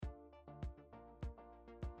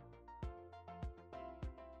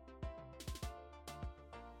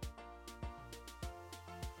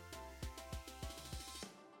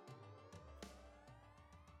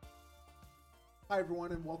Hi,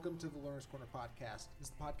 everyone, and welcome to the Learner's Corner podcast. This is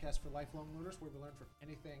the podcast for lifelong learners where we learn from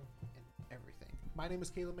anything and everything. My name is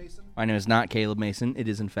Caleb Mason. My name is not Caleb Mason. It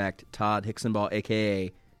is, in fact, Todd Hicksonball,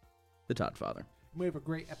 a.k.a. the Todd Father. We have a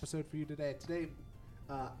great episode for you today.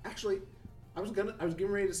 Actually, I was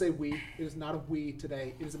getting ready to say we. It is not a we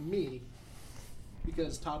today. It is a me,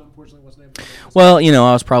 because Todd unfortunately wasn't able to make this. Well, you know,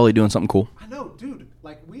 I was probably doing something cool. I know, dude.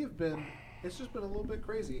 It's just been a little bit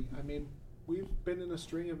crazy. I mean, we've been in a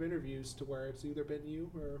string of interviews to where it's either been you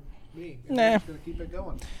or me. And we're just going to keep it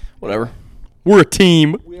going. Whatever. We're a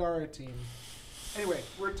team. We are a team. Anyway,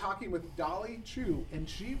 we're talking with Dolly Chugh, and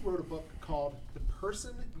she wrote a book called The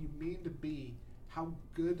Person You Mean to Be, How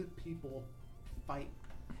Good People Fight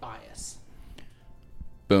Bias.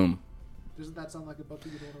 Boom. Doesn't that sound like a book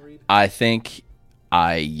you would want to read? I think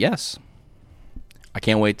yes. I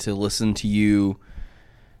can't wait to listen to you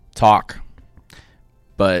talk,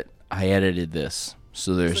 but I edited this,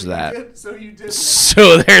 so there's that. So you did.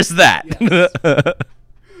 So there's that. Yes.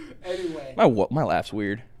 Anyway. My laugh's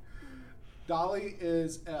weird. Dolly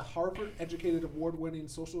is a Harvard-educated award-winning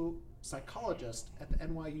social psychologist at the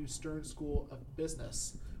NYU Stern School of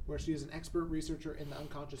Business, where she is an expert researcher in the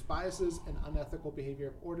unconscious biases and unethical behavior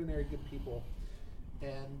of ordinary good people.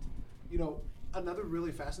 And, you know, another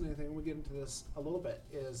really fascinating thing, when we get into this a little bit,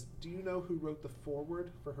 is do you know who wrote the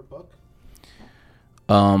foreword for her book?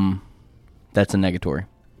 That's a negatory.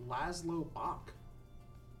 Laszlo Bock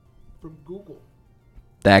from Google.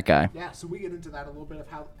 That guy. Yeah, so we get into that a little bit of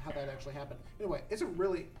how that actually happened. Anyway, it's a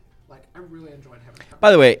really, I really enjoyed having it.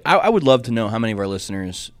 By the way, I would love to know how many of our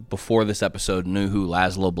listeners before this episode knew who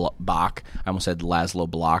Laszlo Bock, I almost said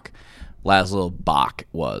Laszlo Bock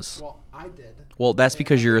was. Well, I did. Well, that's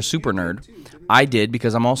because you're a super nerd. Too, I did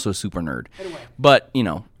because I'm also a super nerd. Anyway. But, you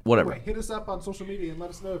know, whatever. Anyway, hit us up on social media and let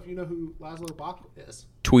us know if you know who Laszlo Bock is.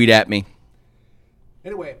 Tweet at me.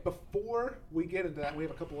 Anyway, before we get into that, we have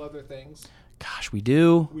a couple other things. Gosh, we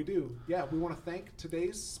do. We do. Yeah, we want to thank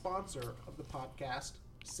today's sponsor of the podcast,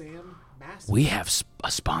 Sam Massey. We have a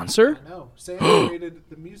sponsor? I know. Sam created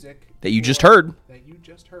the music that you just heard.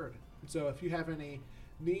 And so if you have any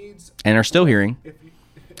needs... And are still hearing.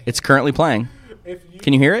 It's currently playing.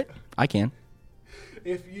 Can you hear it? I can.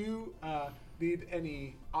 If you need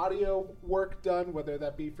any audio work done, whether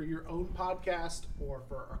that be for your own podcast or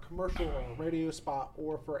for a commercial or a radio spot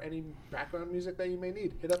or for any background music that you may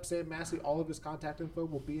need, hit up Sam Massey. All of his contact info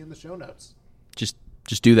will be in the show notes. Just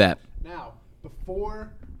do that. Now,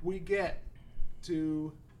 before we get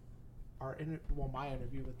to my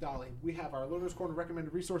interview with Dolly, we have our Learner's Corner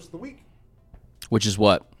recommended resource of the week. Which is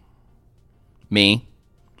what? Me.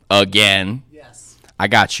 Again. Yes. I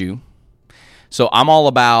got you. So I'm all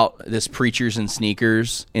about this Preachers and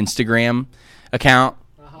Sneakers Instagram account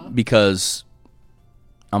because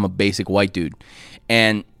I'm a basic white dude.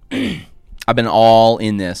 And I've been all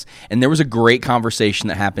in this. And there was a great conversation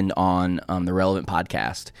that happened on the Relevant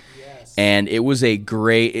podcast. Yes. And it was a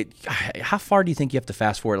great... how far do you think you have to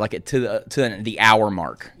fast forward? Like to the hour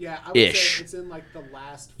mark? Yeah, I would say it's in like the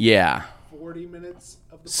last 40 minutes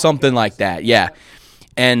of the podcast. Something like that, yeah.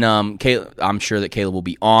 And Caleb, I'm sure that Caleb will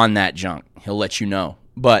be on that junk. He'll let you know.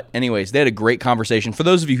 But anyways, they had a great conversation. For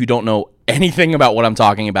those of you who don't know anything about what I'm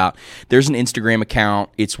talking about, there's an Instagram account.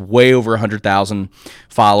 It's way over 100,000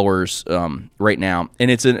 followers right now.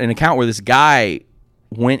 And it's an account where this guy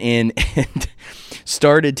went in and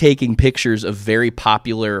started taking pictures of very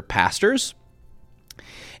popular pastors.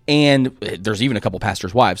 And there's even a couple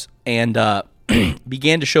pastors' wives. And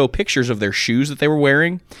began to show pictures of their shoes that they were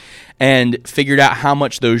wearing and figured out how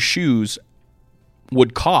much those shoes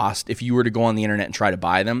would cost if you were to go on the internet and try to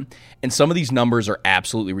buy them. And some of these numbers are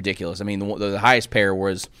absolutely ridiculous. I mean, the highest pair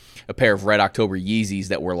was a pair of Red October Yeezys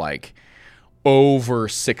that were like over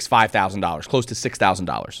 $5,000, close to $6,000.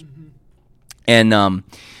 Mm-hmm. And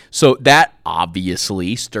so that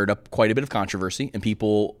obviously stirred up quite a bit of controversy, and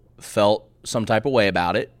people felt some type of way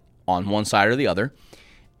about it on one side or the other.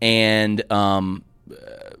 And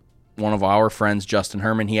one of our friends, Justin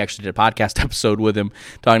Herman, he actually did a podcast episode with him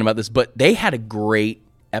talking about this. But they had a great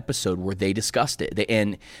episode where they discussed it.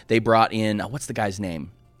 And they brought in, what's the guy's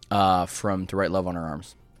name from To Write Love on Our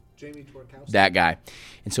Arms? Jamie Twarkowski. That guy.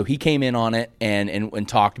 And so he came in on it and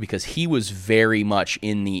talked because he was very much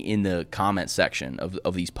in the comment section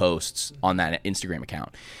of these posts on that Instagram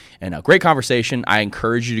account. And a great conversation. I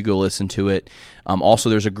encourage you to go listen to it.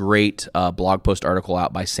 Also, there's a great blog post article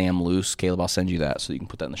out by Sam Luce. Caleb, I'll send you that so you can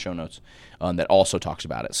put that in the show notes. That also talks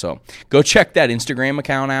about it. So go check that Instagram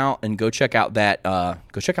account out and go check out that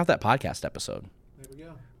podcast episode. There we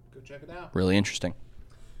go. Go check it out. Really interesting.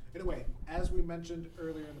 Anyway, as we mentioned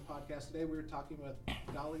earlier in the podcast today, we were talking with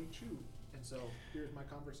Dolly Chugh. And so here's my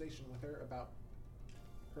conversation with her about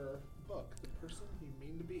her book, The Person You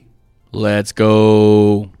Mean to Be. Let's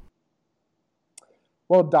go.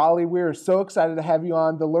 Well, Dolly, we are so excited to have you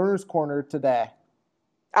on the Learner's Corner today.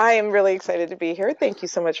 I am really excited to be here. Thank you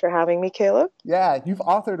so much for having me, Caleb. Yeah, you've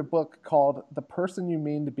authored a book called The Person You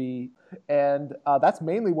Mean to Be, and that's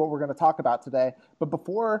mainly what we're going to talk about today. But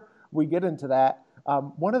before we get into that,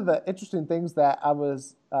 one of the interesting things that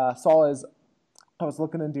I saw as I was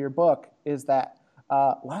looking into your book is that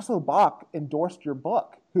Laszlo Bock endorsed your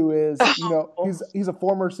book, who is, he's a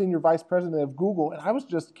former senior vice president of Google, and I was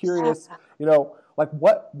just curious, like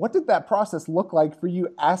what did that process look like for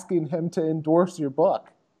you asking him to endorse your book?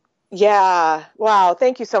 Yeah. Wow.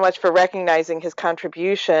 Thank you so much for recognizing his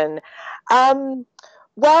contribution.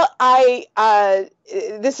 Well,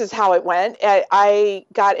 this is how it went. I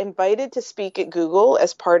got invited to speak at Google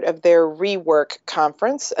as part of their rework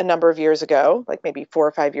conference a number of years ago, like maybe 4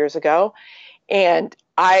 or 5 years ago. And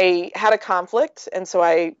I had a conflict. And so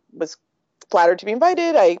I was flattered to be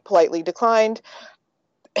invited. I politely declined.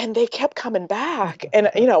 And they kept coming back. And,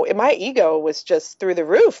 my ego was just through the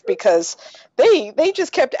roof because they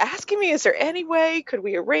just kept asking me, is there any way? Could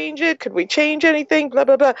we arrange it? Could we change anything? Blah,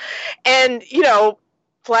 blah, blah. And,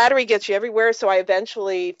 flattery gets you everywhere. So I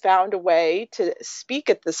eventually found a way to speak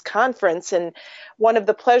at this conference. And one of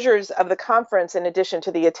the pleasures of the conference, in addition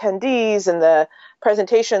to the attendees and the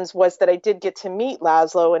presentations, was that I did get to meet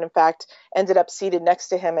Laszlo, and in fact ended up seated next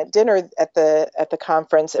to him at dinner at the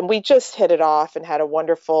conference. And we just hit it off and had a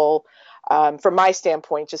wonderful, from my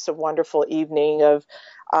standpoint, just a wonderful evening of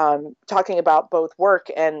talking about both work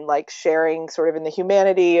and like sharing sort of in the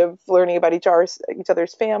humanity of learning about each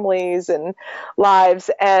other's families and lives.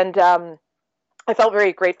 And I felt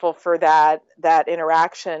very grateful for that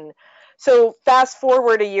interaction. So fast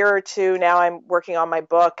forward a year or two, now I'm working on my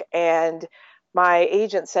book, and my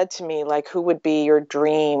agent said to me, like, who would be your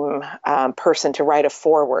dream person to write a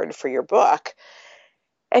foreword for your book?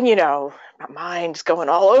 And, my mind's going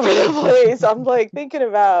all over the place. I'm like thinking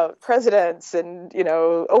about presidents and,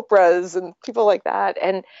 Oprahs and people like that.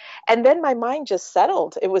 And then my mind just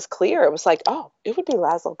settled. It was clear. It was like, oh, it would be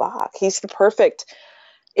Laszlo Bock. He's the perfect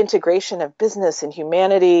integration of business and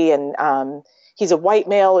humanity. And he's a white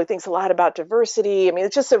male who thinks a lot about diversity. I mean,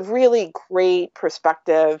 it's just a really great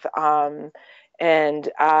perspective. And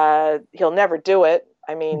he'll never do it.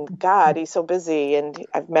 I mean, God, he's so busy, and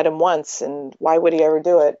I've met him once, and why would he ever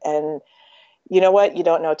do it? And you know what? You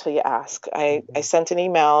don't know till you ask. I sent an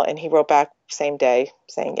email, and he wrote back same day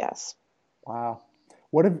saying yes. Wow.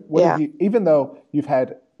 What have you, even though you've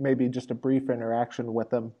had maybe just a brief interaction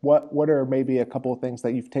with him, what are maybe a couple of things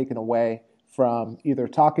that you've taken away from either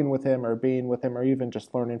talking with him or being with him or even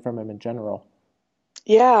just learning from him in general?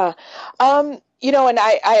 Yeah. And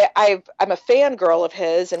I'm a fangirl of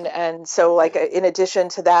his. And so like, in addition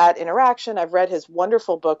to that interaction, I've read his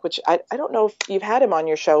wonderful book, which I don't know if you've had him on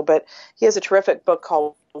your show, but he has a terrific book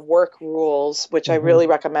called Work Rules, which I really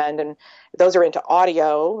recommend. And those are into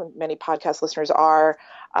audio. Many podcast listeners are.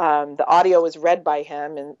 The audio is read by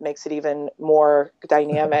him and makes it even more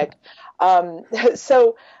dynamic.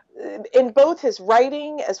 So in both his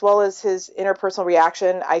writing as well as his interpersonal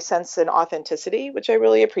reaction, I sense an authenticity, which I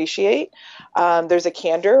really appreciate. There's a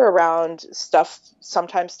candor around stuff.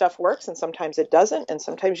 Sometimes stuff works and sometimes it doesn't. And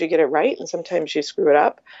sometimes you get it right and sometimes you screw it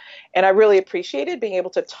up. And I really appreciated being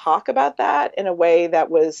able to talk about that in a way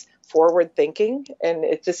that was forward thinking. And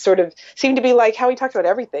it just sort of seemed to be like how he talked about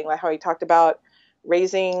everything, like how he talked about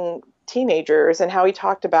raising teenagers and how he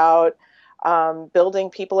talked about building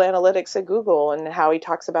people analytics at Google and how he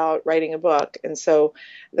talks about writing a book. And so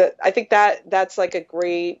I think that's like a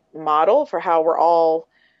great model for how we're all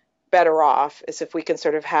better off, is if we can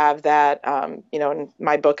sort of have that, in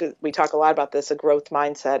my book, we talk a lot about this, a growth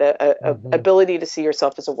mindset, a ability to see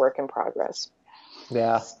yourself as a work in progress.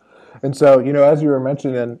 Yeah. And so, as you were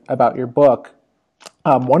mentioning about your book,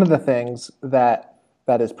 one of the things that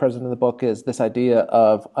is present in the book is this idea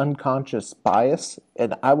of unconscious bias.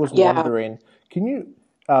 And I was wondering, can you,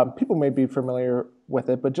 people may be familiar with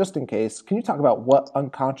it, but just in case, can you talk about what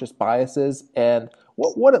unconscious bias is and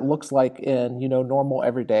what it looks like in, normal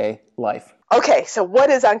everyday life? Okay, so what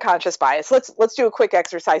is unconscious bias? Let's do a quick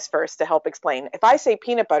exercise first to help explain. If I say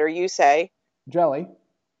peanut butter, you say jelly.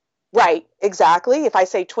 Right, exactly. If I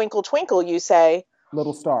say twinkle, twinkle, you say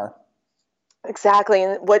little star. Exactly.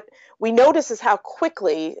 And what we notice is how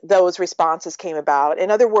quickly those responses came about.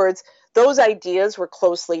 In other words, those ideas were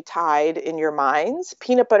closely tied in your minds,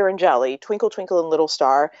 peanut butter and jelly, twinkle, twinkle, and little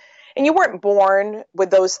star. And you weren't born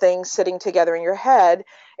with those things sitting together in your head.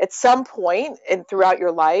 At some point and throughout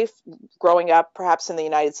your life, growing up perhaps in the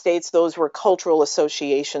United States, those were cultural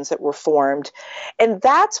associations that were formed. And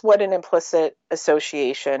that's what an implicit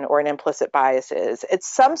association or an implicit bias is. It's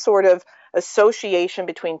some sort of association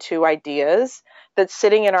between two ideas that's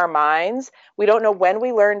sitting in our minds. We don't know when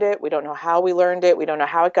we learned it. We don't know how we learned it. We don't know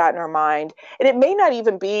how it got in our mind. And it may not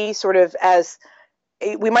even be sort of as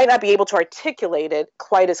we might not be able to articulate it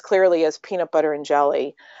quite as clearly as peanut butter and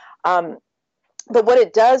jelly. But what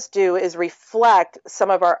it does do is reflect some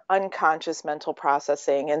of our unconscious mental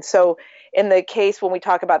processing. And so in the case when we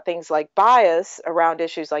talk about things like bias around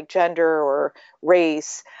issues like gender or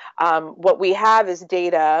race, what we have is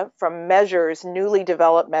data from measures, newly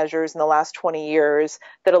developed measures in the last 20 years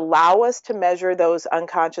that allow us to measure those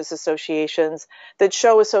unconscious associations that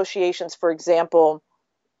show associations, for example,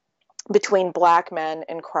 between Black men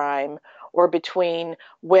and crime or between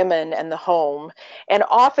women and the home. And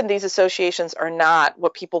often these associations are not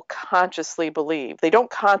what people consciously believe. They don't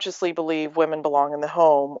consciously believe women belong in the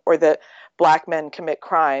home or that Black men commit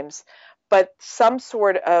crimes, but some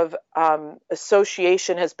sort of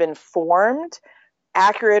association has been formed,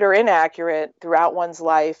 accurate or inaccurate, throughout one's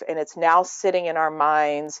life, and it's now sitting in our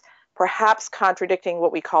minds, perhaps contradicting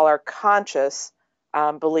what we call our conscious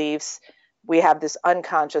beliefs. We have this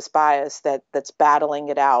unconscious bias that's battling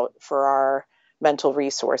it out for our mental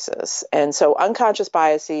resources. And so unconscious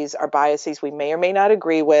biases are biases we may or may not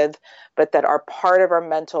agree with, but that are part of our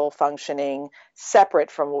mental functioning, separate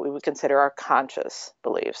from what we would consider our conscious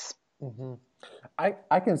beliefs. Mm-hmm.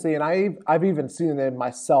 I can see, and I've even seen it in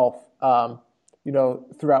myself,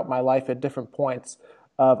 throughout my life at different points.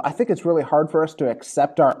 I think it's really hard for us to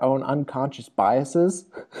accept our own unconscious biases.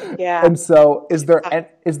 Yeah. And so is there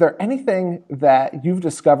anything that you've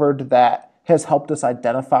discovered that has helped us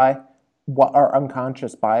identify what our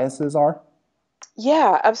unconscious biases are?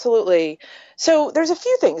 Yeah, absolutely. So there's a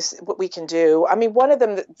few things what we can do. I mean, one of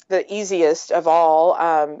them, the easiest of all,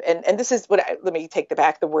 and this is let me take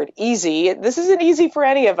back the word easy. This isn't easy for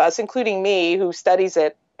any of us, including me, who studies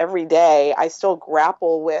it every day. I still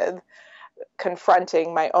grapple with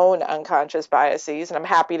confronting my own unconscious biases, and I'm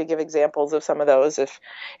happy to give examples of some of those if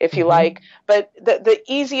you like. But the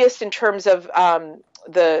easiest in terms of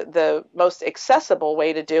the most accessible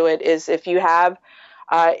way to do it is if you have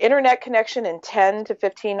internet connection in 10 to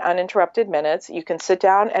 15 uninterrupted minutes, you can sit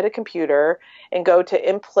down at a computer and go to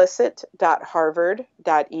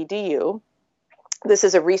implicit.harvard.edu. This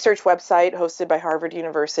is a research website hosted by Harvard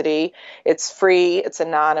University. It's free, it's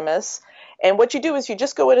anonymous. And what you do is you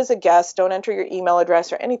just go in as a guest, don't enter your email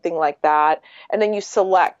address or anything like that, and then you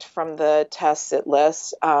select from the tests it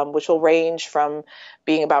lists, which will range from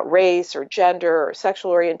being about race or gender or sexual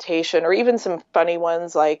orientation, or even some funny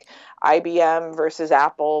ones like IBM versus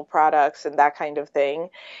Apple products and that kind of thing.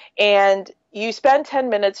 And you spend 10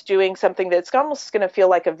 minutes doing something that's almost going to feel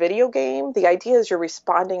like a video game. The idea is you're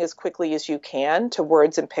responding as quickly as you can to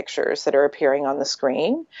words and pictures that are appearing on the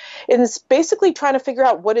screen. And it's basically trying to figure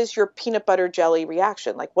out what is your peanut butter jelly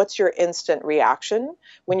reaction? Like, what's your instant reaction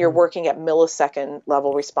when you're working at millisecond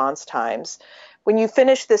level response times? When you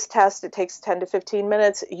finish this test, it takes 10 to 15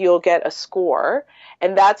 minutes, you'll get a score.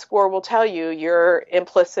 And that score will tell you your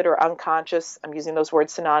implicit or unconscious, I'm using those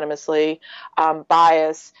words synonymously,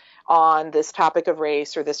 bias on this topic of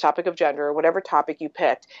race or this topic of gender or whatever topic you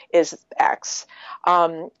picked is X.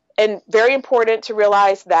 And very important to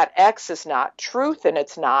realize that X is not truth, and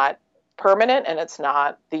it's not permanent, and it's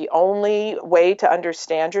not the only way to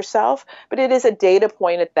understand yourself, but it is a data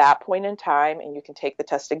point at that point in time, and you can take the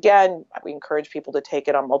test again. We encourage people to take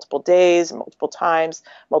it on multiple days, multiple times,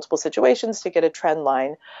 multiple situations to get a trend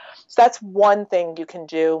line. So that's one thing you can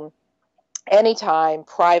do anytime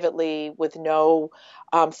privately with no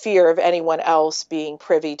fear of anyone else being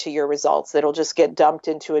privy to your results. It'll just get dumped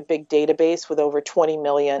into a big database with over 20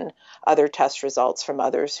 million other test results from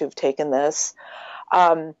others who've taken this.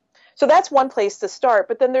 So that's one place to start,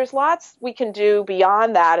 but then there's lots we can do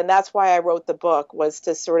beyond that, and that's why I wrote the book, was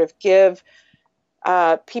to sort of give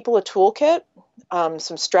people a toolkit,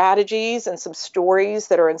 some strategies and some stories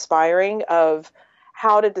that are inspiring of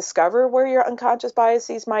how to discover where your unconscious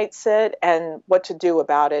biases might sit and what to do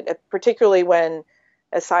about it, particularly when,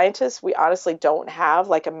 as scientists, we honestly don't have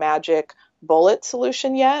like a magic bullet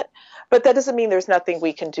solution yet, but that doesn't mean there's nothing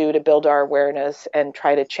we can do to build our awareness and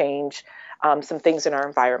try to change some things in our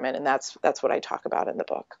environment, and that's what I talk about in the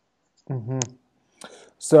book. Mm-hmm.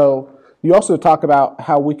 So you also talk about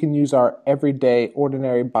how we can use our everyday,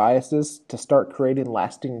 ordinary biases to start creating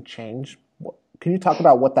lasting change. Can you talk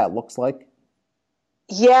about what that looks like?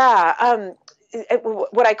 Yeah.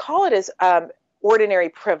 What I call it is ordinary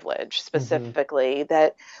privilege specifically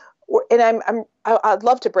that, and I'd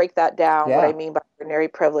love to break that down, what I mean by ordinary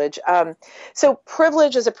privilege. So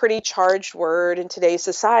privilege is a pretty charged word in today's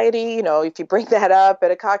society. You know, if you bring that up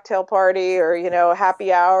at a cocktail party or, you know, a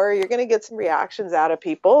happy hour, you're going to get some reactions out of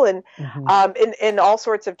people and in all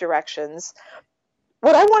sorts of directions.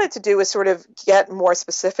 What I wanted to do is sort of get more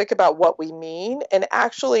specific about what we mean and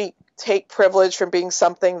actually take privilege from being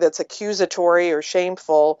something that's accusatory or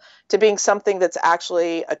shameful to being something that's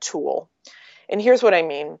actually a tool. And here's what I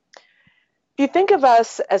mean. If you think of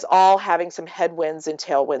us as all having some headwinds and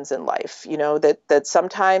tailwinds in life, you know, that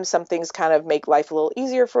sometimes some things kind of make life a little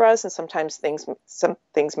easier for us, and sometimes some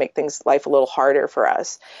things make life a little harder for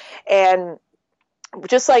us. And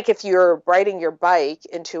just like if you're riding your bike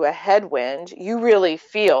into a headwind, you really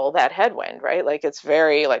feel that headwind, right? Like it's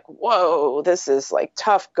very like, whoa, this is like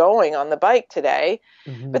tough going on the bike today.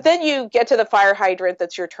 But then you get to the fire hydrant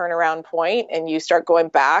that's your turnaround point and you start going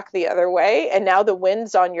back the other way. And now the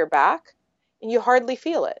wind's on your back and you hardly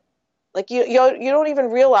feel it. Like you don't even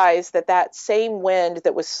realize that same wind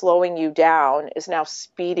that was slowing you down is now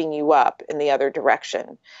speeding you up in the other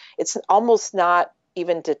direction. It's almost not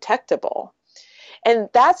even detectable. And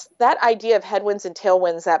that idea of headwinds and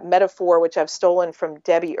tailwinds, that metaphor, which I've stolen from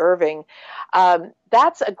Debbie Irving,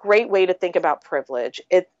 that's a great way to think about privilege.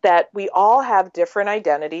 It's that we all have different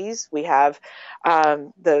identities. We have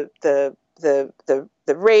the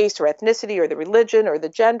race or ethnicity or the religion or the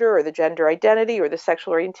gender identity or the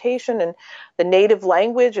sexual orientation and the native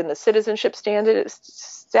language and the citizenship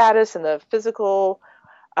status and the physical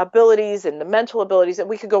abilities and the mental abilities, and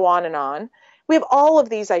we could go on and on. We have all of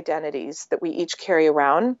these identities that we each carry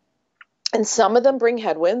around, and some of them bring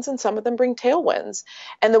headwinds and some of them bring tailwinds.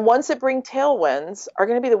 And the ones that bring tailwinds are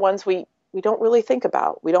going to be the ones we don't really think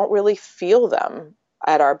about. We don't really feel them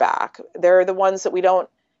at our back. They're the ones that we don't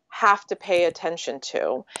have to pay attention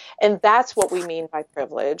to. And that's what we mean by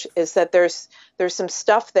privilege, is that there's some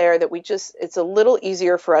stuff there that it's a little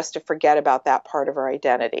easier for us to forget about that part of our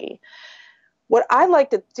identity. What I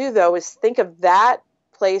like to do, though, is think of that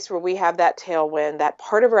place where we have that tailwind, that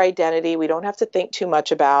part of our identity we don't have to think too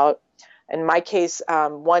much about. In my case,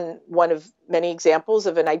 one of many examples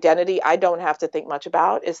of an identity I don't have to think much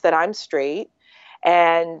about is that I'm straight.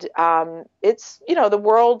 And it's, you know, the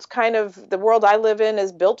world I live in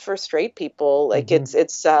is built for straight people. Like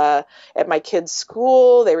it's at my kids'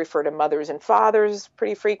 school, they refer to mothers and fathers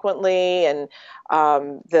pretty frequently. And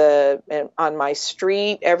on my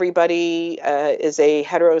street, everybody is a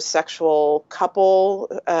heterosexual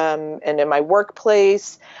couple. And in my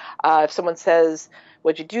workplace, if someone says,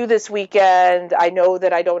 "What'd you do this weekend?" I know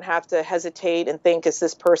that I don't have to hesitate and think, is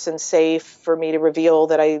this person safe for me to reveal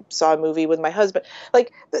that I saw a movie with my husband?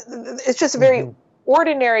 Like, it's just a very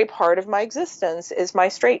ordinary part of my existence is my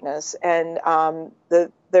straightness. And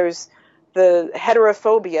there's the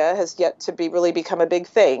heterophobia has yet to really become a big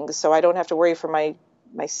thing. So I don't have to worry for my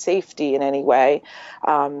safety in any way,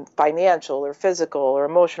 financial or physical or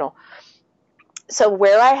emotional. So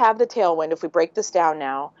where I have the tailwind, if we break this down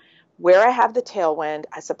now, where I have the tailwind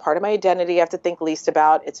as a part of my identity I have to think least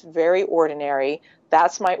about, it's very ordinary.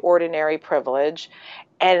 That's my ordinary privilege.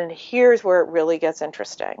 And here's where it really gets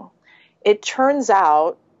interesting. It turns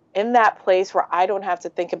out in that place where I don't have to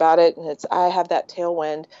think about it and I have that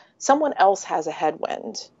tailwind, someone else has a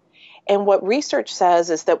headwind. And what research says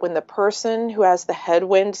is that when the person who has the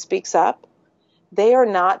headwind speaks up, they are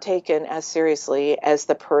not taken as seriously as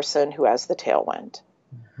the person who has the tailwind.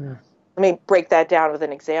 Let me break that down with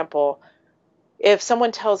an example. If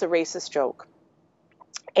someone tells a racist joke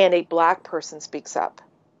and a black person speaks up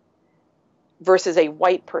versus a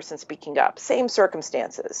white person speaking up, same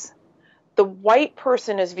circumstances, the white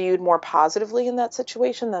person is viewed more positively in that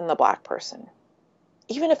situation than the black person,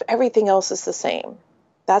 even if everything else is the same.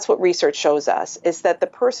 That's what research shows us, is that the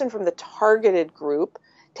person from the targeted group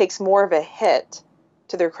takes more of a hit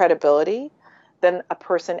to their credibility than a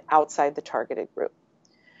person outside the targeted group.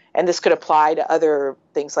 And this could apply to other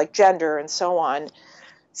things like gender and so on.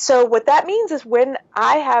 So what that means is when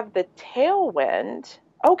I have the tailwind,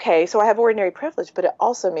 okay, so I have ordinary privilege, but it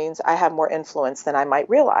also means I have more influence than I might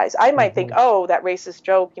realize. I might think, oh, that racist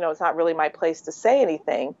joke, you know, it's not really my place to say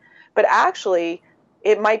anything. But actually,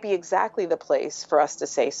 it might be exactly the place for us to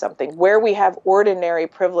say something. Where we have ordinary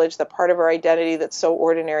privilege, the part of our identity that's so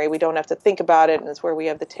ordinary we don't have to think about it, and it's where we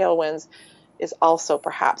have the tailwinds, is also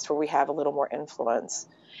perhaps where we have a little more influence.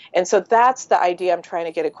 And so that's the idea I'm trying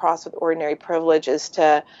to get across with ordinary privilege, is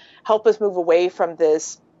to help us move away from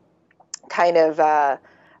this kind of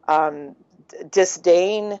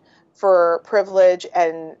disdain for privilege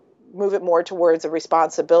and move it more towards a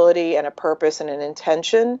responsibility and a purpose and an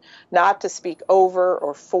intention, not to speak over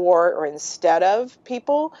or for or instead of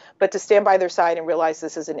people, but to stand by their side and realize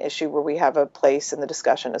this is an issue where we have a place in the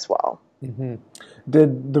discussion as well. Mm-hmm.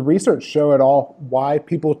 Did the research show at all why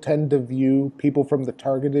people tend to view people from the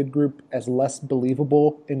targeted group as less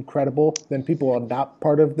believable and credible than people who are not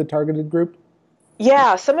part of the targeted group?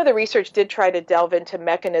 Yeah, some of the research did try to delve into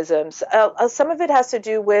mechanisms. Some of it has to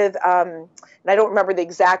do with, and I don't remember the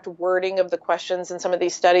exact wording of the questions in some of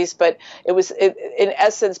these studies, but it was, in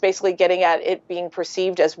essence, basically getting at it being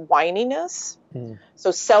perceived as whininess.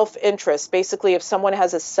 So self-interest. Basically, if someone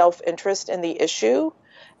has a self-interest in the issue,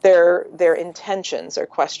 their intentions are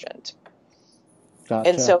questioned. Gotcha.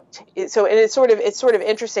 And so it's sort of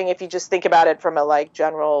interesting if you just think about it from a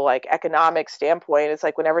general economic standpoint. It's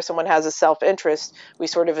like whenever someone has a self-interest, we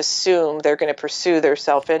sort of assume they're going to pursue their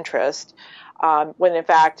self-interest, when in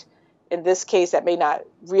fact, in this case, that may not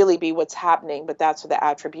really be what's happening, but that's the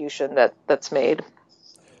attribution that's made.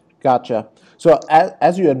 Gotcha. So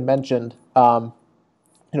as you had mentioned,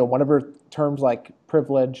 whenever terms like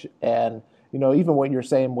privilege and even what you're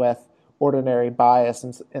saying with ordinary bias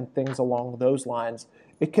and things along those lines,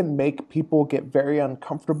 it can make people get very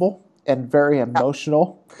uncomfortable and very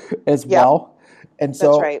emotional as well. And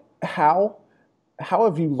so that's right. how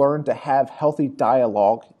have you learned to have healthy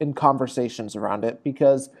dialogue in conversations around it?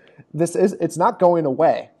 Because it's not going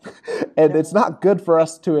away and it's not good for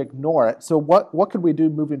us to ignore it. So what could we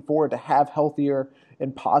do moving forward to have healthier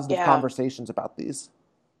and positive conversations about these?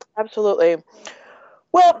 Absolutely.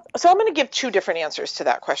 Well, so I'm going to give two different answers to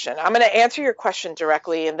that question. I'm going to answer your question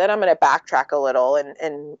directly, and then I'm going to backtrack a little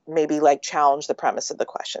and maybe challenge the premise of the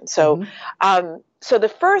question. So, so the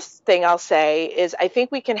first thing I'll say is I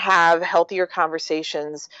think we can have healthier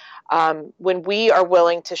conversations when we are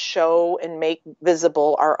willing to show and make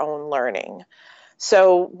visible our own learning.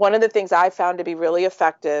 So one of the things I found to be really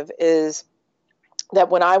effective is that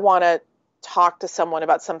when I want to talk to someone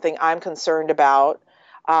about something I'm concerned about,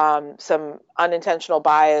 some unintentional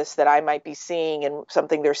bias that I might be seeing in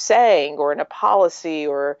something they're saying or in a policy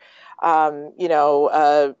or,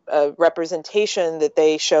 a representation that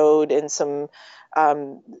they showed in some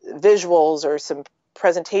visuals or some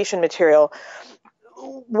presentation material.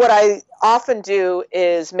 What I often do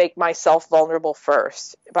is make myself vulnerable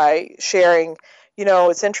first by sharing,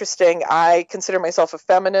 it's interesting. I consider myself a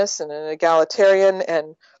feminist and an egalitarian,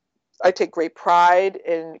 and I take great pride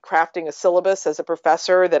in crafting a syllabus as a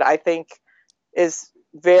professor that I think is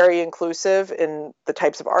very inclusive in the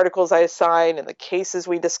types of articles I assign and the cases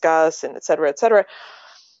we discuss and et cetera, et cetera.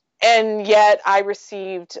 And yet I've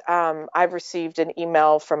received an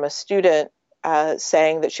email from a student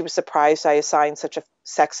saying that she was surprised I assigned such a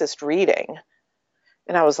sexist reading.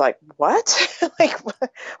 And I was like, what?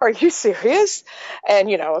 Are you serious? And,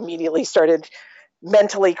 immediately started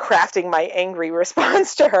mentally crafting my angry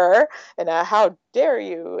response to her and how dare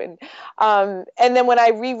you? And then when I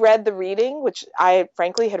reread the reading, which I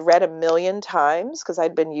frankly had read 1,000,000 times because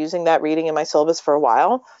I'd been using that reading in my syllabus for a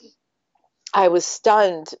while, I was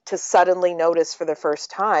stunned to suddenly notice for the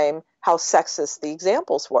first time how sexist the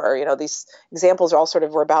examples were. These examples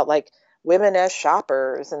were about women as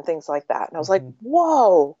shoppers and things like that. And I was like,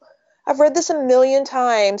 whoa, I've read this 1,000,000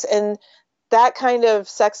 times. And that kind of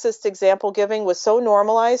sexist example giving was so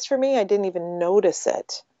normalized for me, I didn't even notice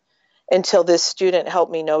it until this student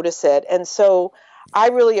helped me notice it. And so I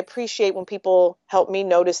really appreciate when people help me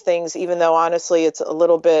notice things, even though honestly it's a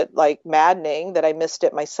little bit maddening that I missed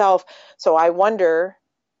it myself. So I wonder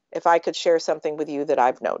if I could share something with you that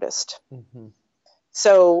I've noticed.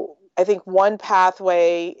 So I think one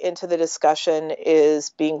pathway into the discussion is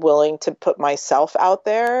being willing to put myself out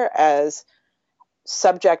there as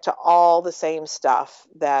subject to all the same stuff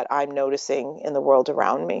that I'm noticing in the world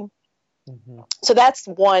around me. So that's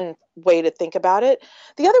one way to think about it.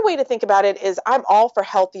 The other way to think about it is I'm all for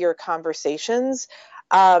healthier conversations.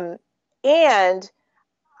 And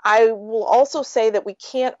I will also say that we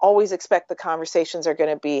can't always expect the conversations are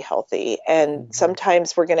going to be healthy. And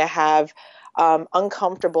sometimes we're going to have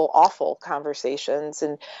uncomfortable, awful conversations.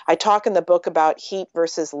 And I talk in the book about heat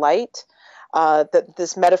versus light, that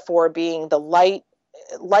this metaphor being the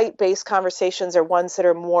light-based conversations are ones that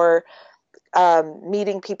are more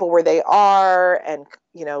meeting people where they are and,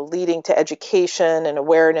 leading to education and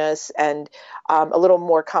awareness and a little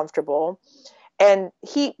more comfortable. And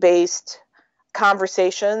heat-based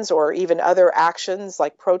conversations or even other actions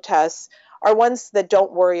like protests are ones that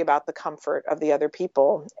don't worry about the comfort of the other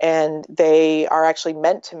people. And they are actually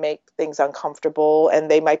meant to make things uncomfortable,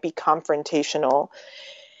 and they might be confrontational.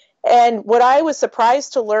 And what I was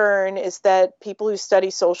surprised to learn is that people who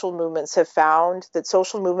study social movements have found that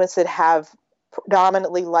social movements that have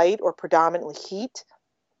predominantly light or predominantly heat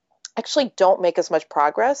actually don't make as much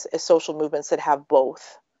progress as social movements that have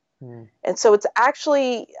both. And so it's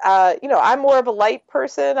actually, I'm more of a light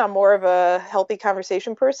person. I'm more of a healthy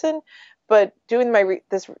conversation person. But doing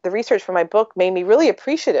the research for my book made me really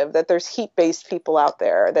appreciative that there's heat-based people out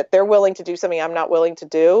there, that they're willing to do something I'm not willing to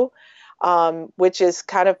do, which is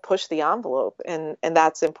kind of push the envelope. And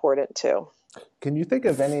that's important too. Can you think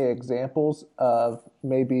of any examples of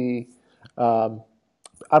maybe, I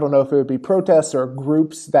don't know if it would be protests or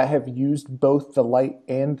groups that have used both the light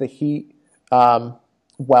and the heat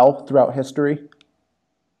well throughout history?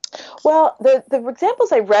 Well, the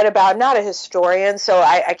examples I read about, I'm not a historian, so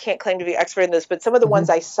I can't claim to be expert in this, but some of the ones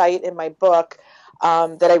I cite in my book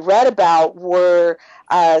that I read about were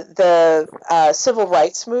the civil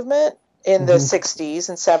rights movement in the 60s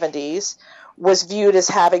and 70s was viewed as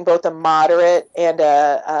having both a moderate and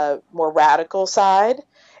a more radical side.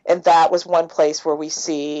 And that was one place where we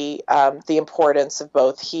see the importance of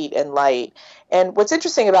both heat and light. And what's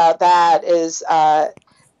interesting about that is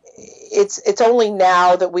it's only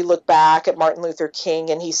now that we look back at Martin Luther King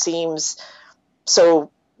and he seems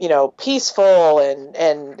so, peaceful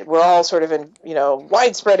and we're all sort of in,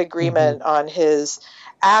 widespread agreement on his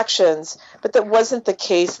actions, but that wasn't the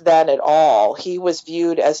case then at all. He was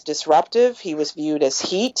viewed as disruptive. He was viewed as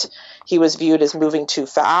heat. He was viewed as moving too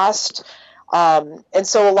fast. And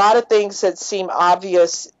so a lot of things that seem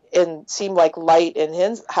obvious and seem like light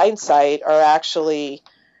in hindsight are actually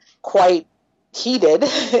quite heated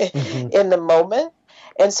in the moment.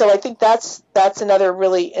 And so I think that's another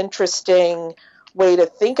really interesting way to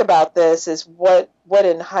think about this is what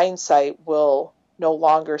in hindsight will no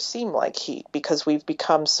longer seem like heat because we've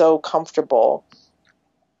become so comfortable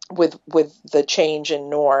with the change in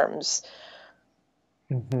norms.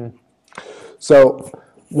 So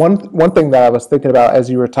one thing that I was thinking about as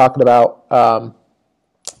you were talking about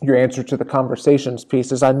your answer to the conversations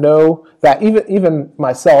piece is I know that even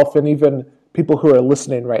myself and even people who are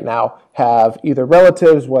listening right now have either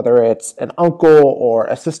relatives, whether it's an uncle or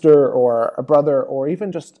a sister or a brother or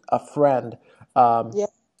even just a friend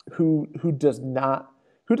who does not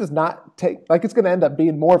take, like, it's going to end up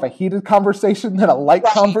being more of a heated conversation than a light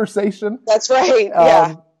conversation. That's right.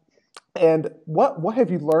 Yeah. And what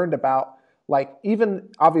have you learned about, like, even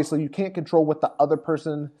obviously you can't control what the other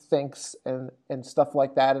person thinks and stuff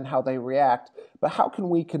like that and how they react, but how can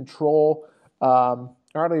we control, I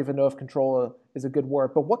don't even know if control is a good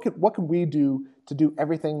word, but what can we do to do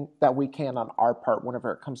everything that we can on our part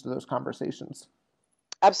whenever it comes to those conversations?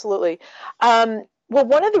 Absolutely. Well,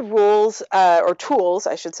 one of the rules, or tools,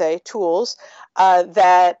 I should say,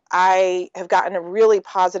 that I have gotten a really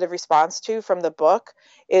positive response to from the book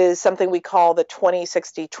is something we call the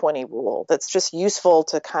 20-60-20 rule. That's just useful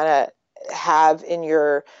to kind of have in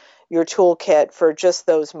your toolkit for just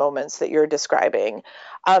those moments that you're describing.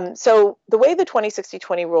 So the way the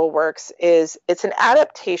 20-60-20 rule works is it's an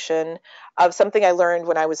adaptation of something I learned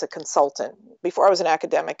when I was a consultant. Before I was an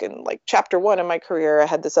academic, in like chapter 1 of my career, I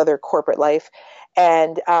had this other corporate life.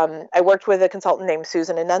 And I worked with a consultant named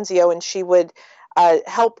Susan Annunzio, and she would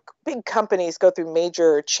help big companies go through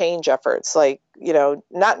major change efforts, like,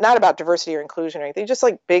 not about diversity or inclusion or anything, just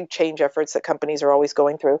like big change efforts that companies are always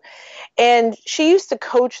going through. And she used to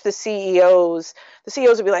coach the CEOs. The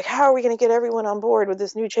CEOs would be like, how are we going to get everyone on board with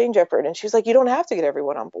this new change effort? And she's like, you don't have to get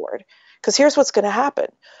everyone on board, because here's what's going to happen.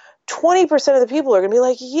 20% of the people are going to be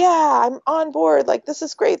like, yeah, I'm on board. Like, this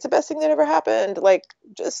is great. It's the best thing that ever happened. Like,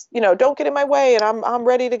 just, don't get in my way and I'm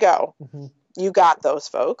ready to go. You got those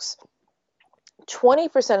folks.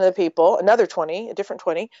 20% of the people, another 20, a different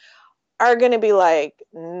 20, are going to be like,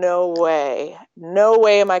 no way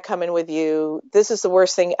am I coming with you. This is the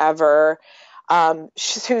worst thing ever.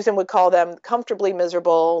 Susan would call them comfortably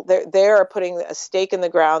miserable. They are putting a stake in the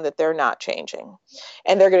ground that they're not changing,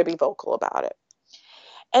 and they're going to be vocal about it.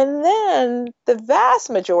 And then the vast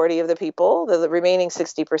majority of the people, the remaining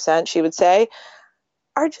 60%, she would say,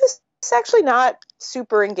 are just actually not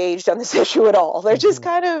super engaged on this issue at all. They're just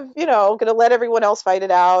kind of, going to let everyone else fight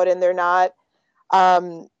it out, and they're not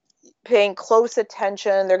paying close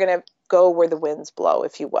attention. They're going to go where the winds blow,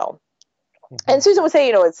 if you will. And Susan would say,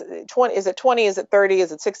 it's 20, is it 20, is it 30,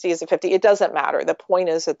 is it 60, is it 50? It doesn't matter. The point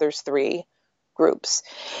is that there's 3 groups.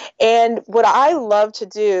 And what I love to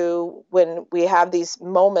do when we have these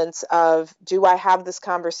moments of, do I have this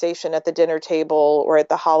conversation at the dinner table or at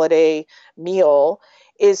the holiday meal,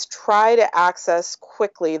 is try to access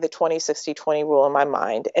quickly the 20-60-20 rule in my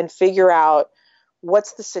mind and figure out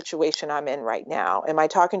what's the situation I'm in right now? Am I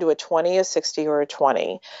talking to a 20, a 60, or a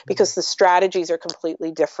 20? Because the strategies are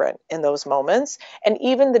completely different in those moments. And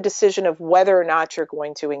even the decision of whether or not you're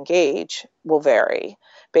going to engage will vary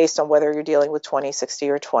based on whether you're dealing with 20, 60,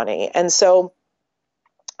 or 20. And so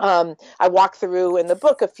I walk through in the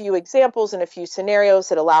book a few examples and a few scenarios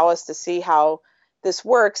that allow us to see how this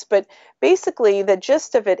works. But basically, the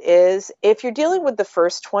gist of it is, if you're dealing with the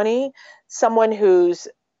first 20, someone who's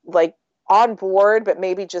like on board, but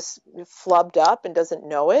maybe just flubbed up and doesn't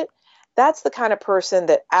know it, that's the kind of person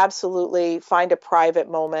that absolutely find a private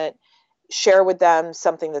moment, share with them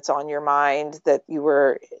something that's on your mind, that you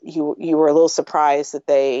were a little surprised that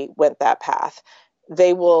they went that path.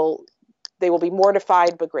 They will be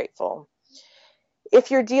mortified but grateful. If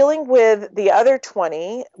you're dealing with the other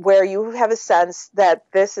 20, where you have a sense that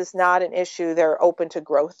this is not an issue they're open to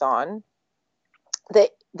growth on,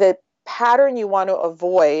 the pattern you want to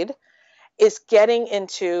avoid is getting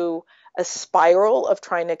into a spiral of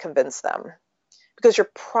trying to convince them, because you're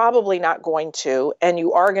probably not going to, and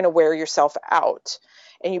you are going to wear yourself out.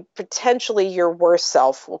 And you potentially, your worst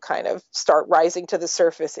self will kind of start rising to the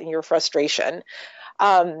surface in your frustration.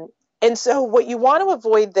 And so what you want to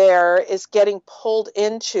avoid there is getting pulled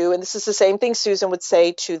into, and this is the same thing Susan would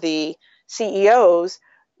say to the CEOs,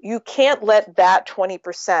 you can't let that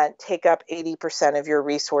 20% take up 80% of your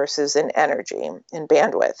resources and energy and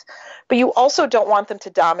bandwidth. But you also don't want them to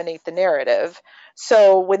dominate the narrative.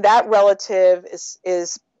 So when that relative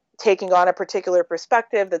is taking on a particular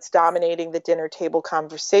perspective that's dominating the dinner table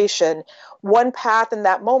conversation, one path in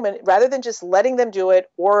that moment, rather than just letting them do it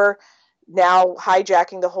or now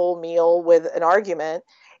hijacking the whole meal with an argument,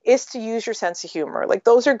 is to use your sense of humor. Like,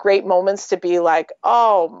 those are great moments to be like,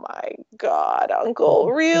 oh my God, Uncle,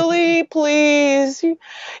 really? Please,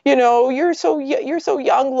 you're so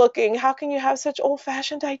young looking. How can you have such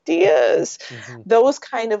old-fashioned ideas? Mm-hmm. Those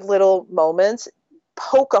kind of little moments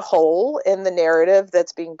poke a hole in the narrative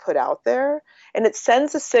that's being put out there, and it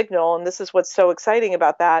sends a signal. And this is what's so exciting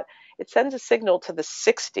about that. It sends a signal to the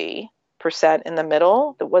 60% in the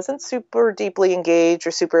middle that wasn't super deeply engaged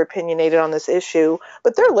or super opinionated on this issue,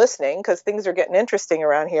 but they're listening because things are getting interesting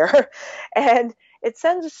around here. And it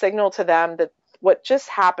sends a signal to them that what just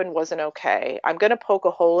happened wasn't okay. I'm going to poke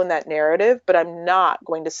a hole in that narrative, but I'm not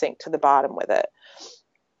going to sink to the bottom with it.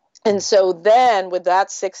 And so then with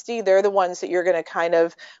that 60, they're the ones that you're going to kind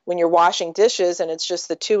of, when you're washing dishes and it's just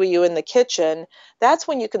the two of you in the kitchen, that's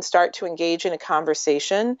when you can start to engage in a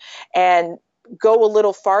conversation and go a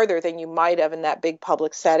little farther than you might have in that big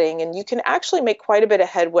public setting. And you can actually make quite a bit of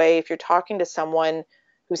headway if you're talking to someone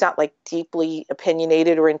who's not like deeply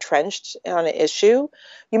opinionated or entrenched on an issue.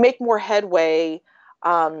 You make more headway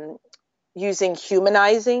using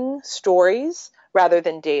humanizing stories rather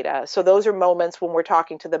than data. So those are moments when we're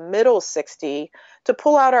talking to the middle 60 to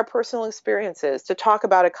pull out our personal experiences, to talk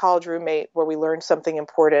about a college roommate where we learned something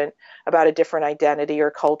important about a different identity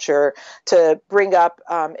or culture, to bring up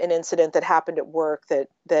an incident that happened at work that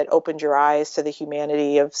opened your eyes to the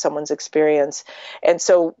humanity of someone's experience. And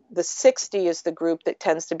so the 60 is the group that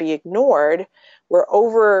tends to be ignored. We're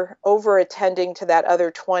over attending to that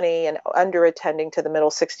other 20 and under attending to the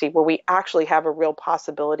middle 60, where we actually have a real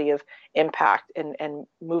possibility of impact and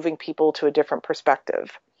moving people to a different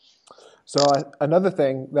perspective. So another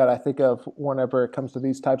thing that I think of whenever it comes to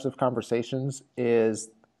these types of conversations is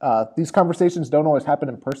these conversations don't always happen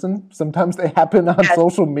in person. Sometimes they happen on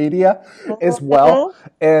social media as well.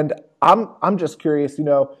 And I'm just curious,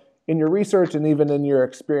 in your research and even in your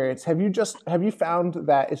experience, have you found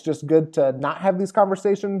that it's just good to not have these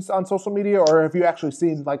conversations on social media, or have you actually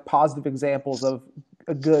seen like positive examples of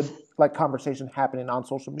a good like conversation happening on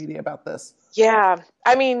social media about this? Yeah,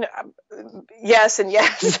 I mean, yes and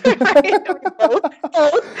yes. Both.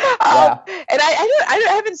 Yeah. And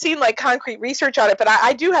I haven't seen like concrete research on it, but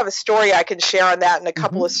I do have a story I can share on that and a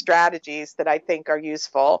couple of strategies that I think are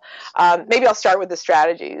useful. Maybe I'll start with the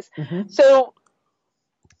strategies. So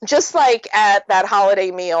just like at that holiday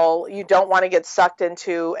meal, you don't want to get sucked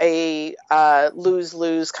into a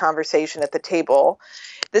lose-lose conversation at the table.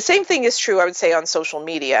 The same thing is true, I would say, on social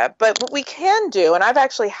media. But what we can do, and I've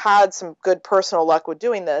actually had some good personal luck with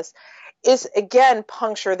doing this, is, again,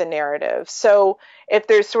 puncture the narrative. So if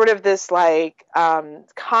there's sort of this like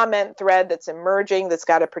comment thread that's emerging that's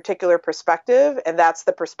got a particular perspective, and that's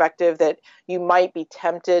the perspective that you might be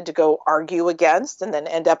tempted to go argue against and then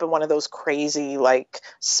end up in one of those crazy like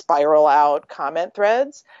spiral out comment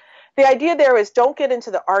threads, the idea there is don't get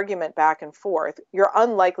into the argument back and forth. You're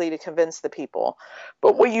unlikely to convince the people.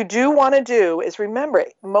 But what you do want to do is remember,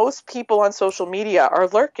 most people on social media are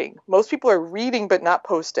lurking. Most people are reading but not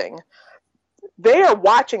posting. they are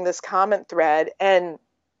watching this comment thread and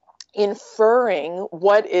inferring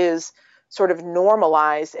what is sort of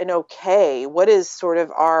normalized and okay, what is sort of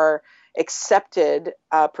our accepted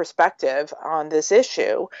perspective on this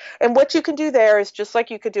issue. And what you can do there is, just like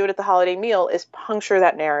you could do it at the holiday meal, is puncture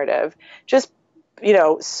that narrative. Just,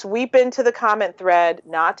 sweep into the comment thread,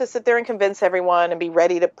 not to sit there and convince everyone and be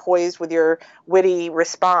ready to poise with your witty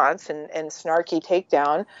response and snarky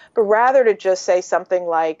takedown, but rather to just say something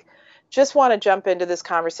like, just want to jump into this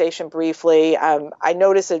conversation briefly. I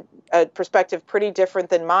notice a perspective pretty different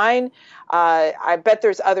than mine. I bet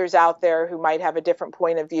there's others out there who might have a different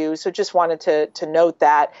point of view. So just wanted to note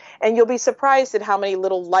that. And you'll be surprised at how many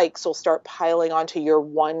little likes will start piling onto your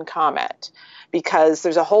one comment, because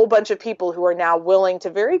there's a whole bunch of people who are now willing to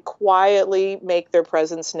very quietly make their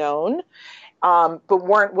presence known, but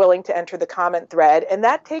weren't willing to enter the comment thread. And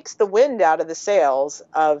that takes the wind out of the sails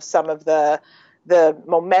of some of the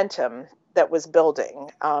momentum that was building.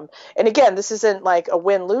 And again, this isn't like a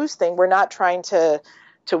win-lose thing. We're not trying to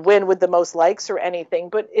win with the most likes or anything,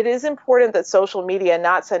 but it is important that social media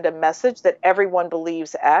not send a message that everyone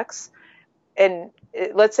believes X. And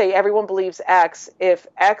let's say everyone believes X, if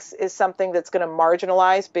X is something that's going to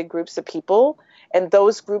marginalize big groups of people, and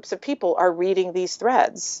those groups of people are reading these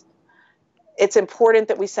threads, it's important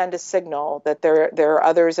that we send a signal that there are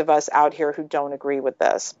others of us out here who don't agree with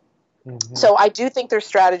this. Mm-hmm. So I do think there's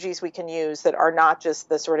strategies we can use that are not just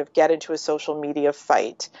the sort of get into a social media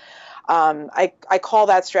fight. I call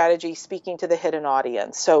that strategy speaking to the hidden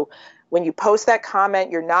audience. So when you post that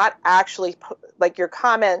comment, you're not actually, your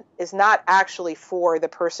comment is not actually for the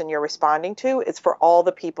person you're responding to. It's for all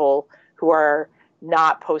the people who are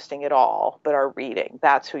not posting at all, but are reading.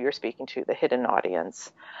 That's who you're speaking to, the hidden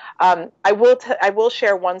audience. I will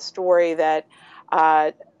share one story that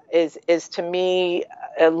is to me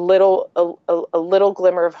a little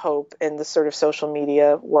glimmer of hope in the sort of social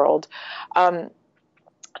media world.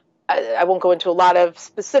 I won't go into a lot of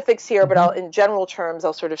specifics here, but in general terms,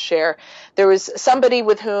 I'll sort of share. There was somebody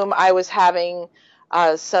with whom I was having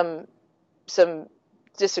some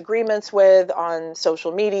disagreements with on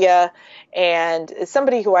social media, and it's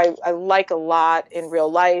somebody who I like a lot in real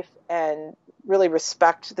life and really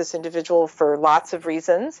respect this individual for lots of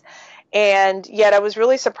reasons. And yet I was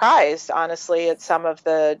really surprised, honestly, at some of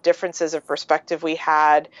the differences of perspective we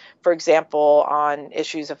had, for example, on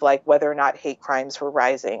issues of like whether or not hate crimes were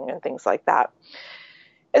rising and things like that.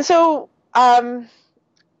 And so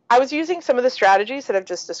I was using some of the strategies that I've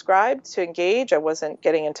just described to engage. I wasn't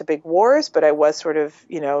getting into big wars, but I was sort of,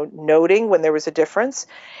 noting when there was a difference.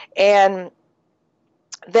 And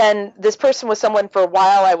then this person was someone for a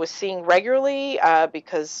while I was seeing regularly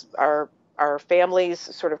because our families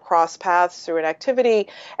sort of crossed paths through an activity,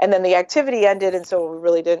 and then the activity ended, and so we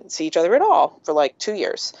really didn't see each other at all for like 2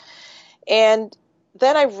 years. And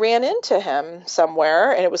then I ran into him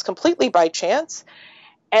somewhere, and it was completely by chance,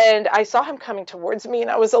 and I saw him coming towards me, and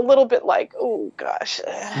I was a little bit like, oh gosh,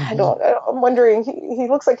 I'm wondering, he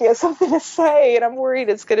looks like he has something to say, and I'm worried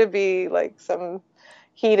it's going to be like some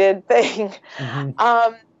heated thing.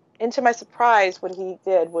 And to my surprise, what he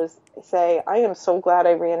did was say, I am so glad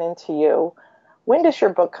I ran into you. When does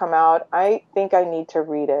your book come out? I think I need to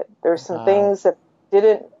read it. There's some things that I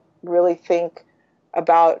didn't really think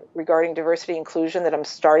about regarding diversity inclusion that I'm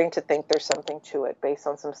starting to think there's something to it based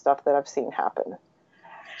on some stuff that I've seen happen.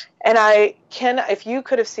 And if you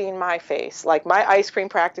could have seen my face, like my ice cream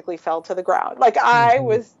practically fell to the ground. Like I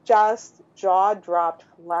was just jaw dropped,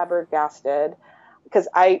 flabbergasted. Because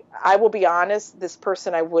I will be honest, this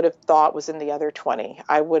person I would have thought was in the other 20.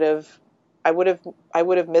 I would have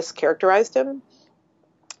mischaracterized him,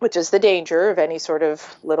 which is the danger of any sort of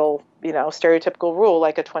little, stereotypical rule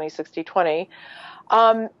like a 20-60-20.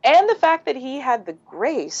 And the fact that he had the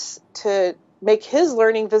grace to make his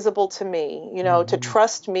learning visible to me, to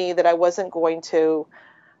trust me that I wasn't going to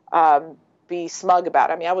be smug about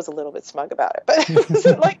it. I mean, I was a little bit smug about it,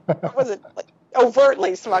 but I wasn't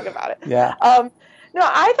overtly smug about it. Yeah. No,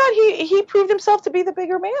 I thought he proved himself to be the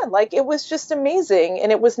bigger man. Like, it was just amazing.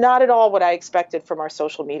 And it was not at all what I expected from our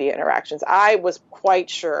social media interactions. I was quite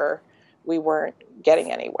sure we weren't getting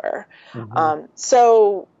anywhere.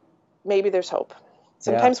 So maybe there's hope.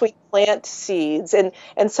 Sometimes we plant seeds. And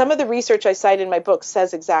some of the research I cite in my book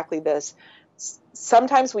says exactly this.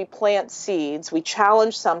 Sometimes we plant seeds, we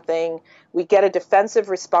challenge something, we get a defensive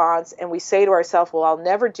response, and we say to ourselves, well, I'll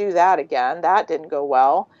never do that again. That didn't go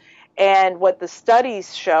well. And what the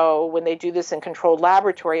studies show when they do this in controlled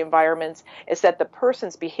laboratory environments is that the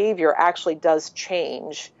person's behavior actually does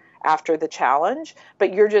change after the challenge,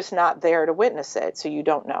 but you're just not there to witness it, so you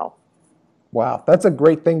don't know. Wow, that's a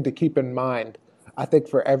great thing to keep in mind. I think,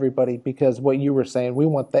 for everybody, because what you were saying, we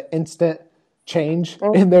want the instant change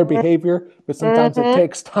in their behavior, but sometimes it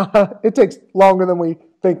takes time. It takes longer than we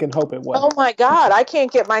think and hope it will. Oh my God, I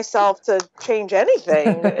can't get myself to change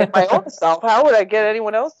anything in my own self. How would I get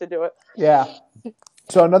anyone else to do it? Yeah.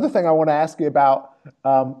 So another thing I want to ask you about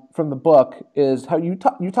from the book is how you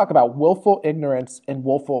talk about willful ignorance and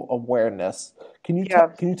willful awareness. Can you Yeah.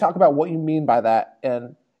 can you talk about what you mean by that,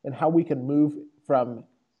 and how we can move from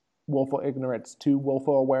willful ignorance to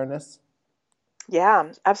willful awareness?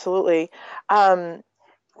 Yeah, absolutely. Um,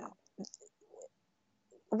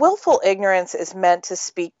 Willful ignorance is meant to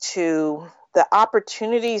speak to the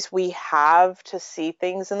opportunities we have to see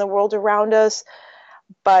things in the world around us,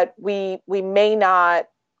 but we may not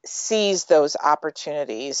seize those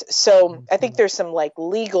opportunities. So I think there's some like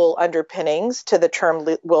legal underpinnings to the term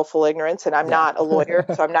willful ignorance, and I'm Yeah. not a lawyer,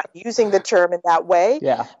 so I'm not using the term in that way.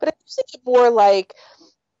 Yeah. But I'm using it more like,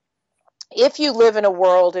 if you live in a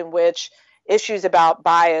world in which issues about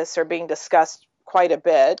bias are being discussed quite a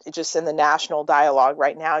bit, just in the national dialogue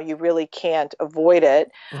right now, you really can't avoid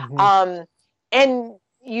it. And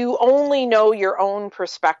you only know your own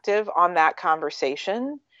perspective on that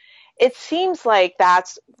conversation. It seems like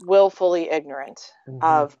that's willfully ignorant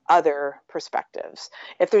of other perspectives.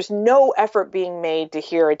 If there's no effort being made to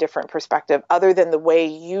hear a different perspective other than the way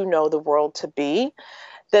you know the world to be,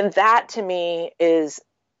 then that to me is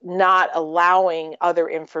not allowing other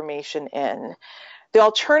information in. The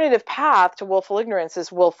alternative path to willful ignorance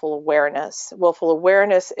is willful awareness. Willful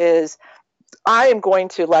awareness is, I am going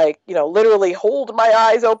to, like, literally hold my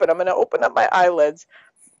eyes open. I'm going to open up my eyelids.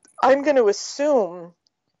 I'm going to assume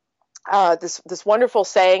this wonderful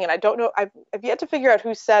saying, and I don't know, I've yet to figure out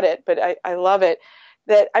who said it, but I love it,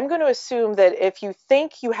 that I'm going to assume that if you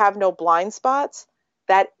think you have no blind spots,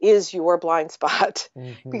 that is your blind spot.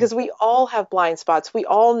 Because we all have blind spots. We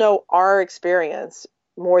all know our experience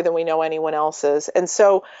more than we know anyone else's. And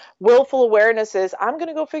so willful awareness is, I'm going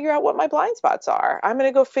to go figure out what my blind spots are. I'm going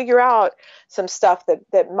to go figure out some stuff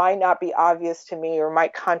that might not be obvious to me or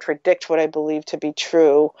might contradict what I believe to be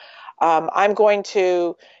true. I'm going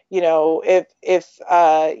to,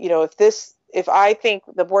 if I think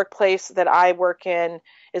the workplace that I work in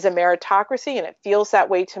is a meritocracy and it feels that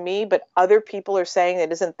way to me, but other people are saying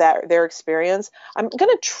it isn't that their experience, I'm going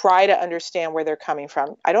to try to understand where they're coming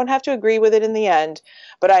from. I don't have to agree with it in the end,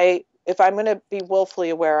 but if I'm going to be willfully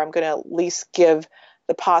aware, I'm going to at least give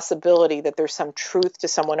the possibility that there's some truth to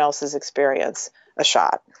someone else's experience a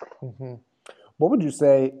shot. What would you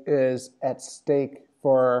say is at stake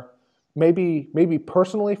for maybe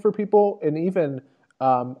personally for people, and even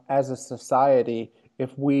as a society,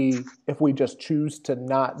 if we just choose to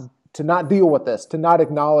not deal with this, to not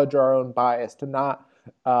acknowledge our own bias, to not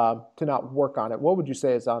work on it? What would you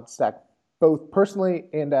say is on stake, both personally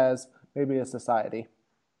and as maybe a society?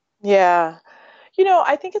 Yeah.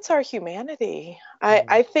 I think it's our humanity.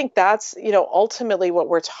 I think that's, ultimately what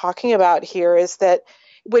we're talking about here is that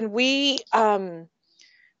when we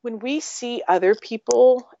see other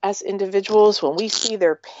people as individuals, when we see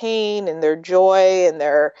their pain and their joy and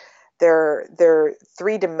their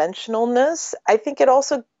three-dimensionalness, I think it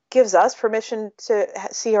also gives us permission to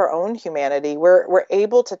see our own humanity. We're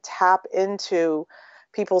able to tap into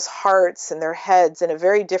people's hearts and their heads in a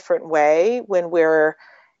very different way when we're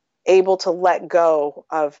able to let go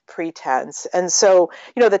of pretense. And so,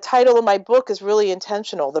 the title of my book is really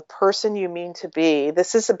intentional, The Person You Mean to Be.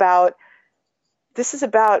 This is about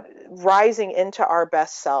rising into our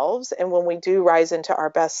best selves. And when we do rise into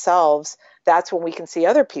our best selves, that's when we can see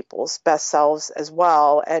other people's best selves as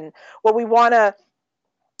well. And what we want to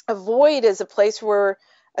avoid is a place where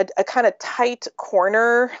a kind of tight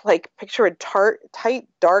corner, like picture a tight,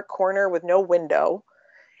 dark corner with no window.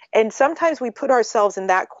 And sometimes we put ourselves in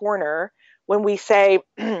that corner when we say,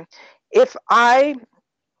 if I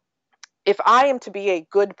am to be a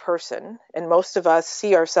good person, and most of us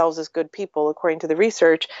see ourselves as good people, according to the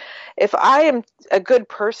research, if I am a good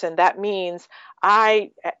person, that means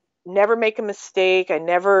I never make a mistake. I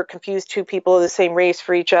never confuse two people of the same race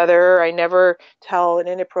for each other. I never tell an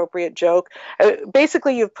inappropriate joke.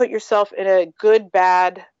 Basically, you've put yourself in a good,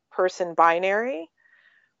 bad person binary,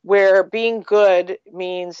 where being good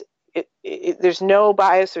means there's no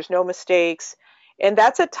bias, there's no mistakes. And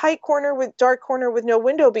that's a tight corner dark corner with no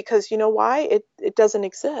window, because you know why? It doesn't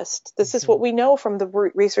exist. This is what we know from the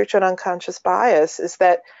research on unconscious bias, is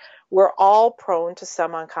that we're all prone to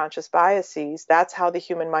some unconscious biases. That's how the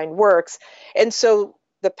human mind works. And so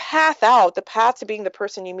the path to being the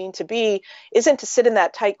person you mean to be, isn't to sit in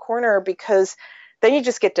that tight corner, because then you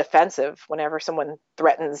just get defensive whenever someone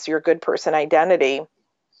threatens your good person identity.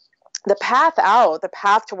 the path out, the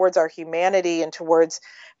path towards our humanity and towards,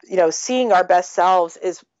 seeing our best selves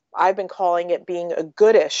is, I've been calling it being a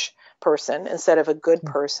goodish person instead of a good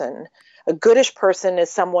person. A goodish person is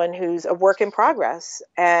someone who's a work in progress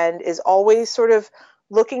and is always sort of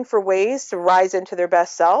looking for ways to rise into their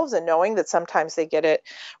best selves, and knowing that sometimes they get it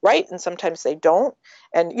right and sometimes they don't.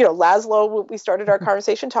 And, Laszlo, we started our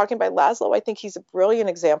conversation talking about Laszlo. I think he's a brilliant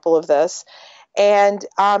example of this. And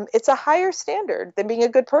it's a higher standard than being a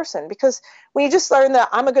good person, because when you just learn that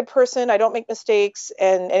I'm a good person, I don't make mistakes,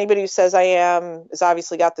 and anybody who says I am has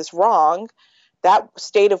obviously got this wrong, that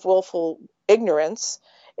state of willful ignorance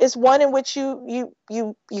is one in which you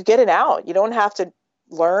get it out. You don't have to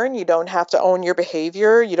learn. You don't have to own your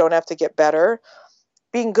behavior. You don't have to get better.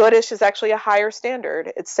 Being goodish is actually a higher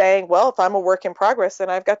standard. It's saying, well, if I'm a work in progress, then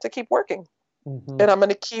I've got to keep working, and I'm going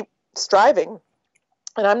to keep striving.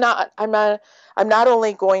 And I'm not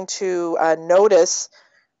only going to notice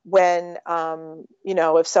when,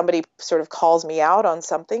 if somebody sort of calls me out on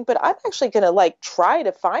something, but I'm actually going to try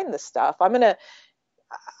to find the stuff.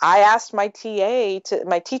 I asked my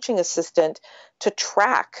my teaching assistant, to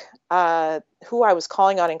track who I was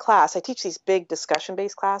calling on in class. I teach these big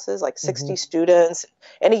discussion-based classes, like 60 students,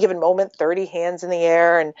 any given moment, 30 hands in the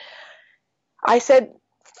air. And I said,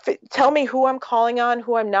 tell me who I'm calling on,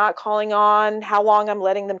 who I'm not calling on, how long I'm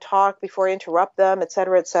letting them talk before I interrupt them, et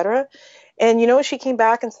cetera, et cetera. And she came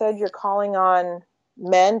back and said, you're calling on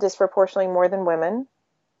men disproportionately more than women,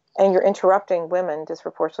 and you're interrupting women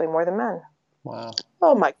disproportionately more than men. Wow.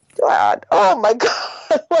 Oh my God.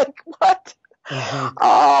 What?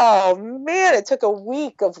 Oh man, it took a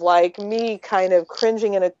week of me kind of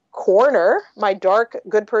cringing in a corner, my dark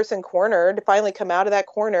good person corner, to finally come out of that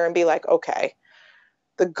corner and be like, okay,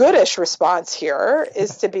 the goodish response here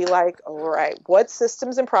is to be like, all right, what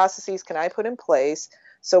systems and processes can I put in place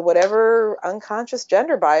so whatever unconscious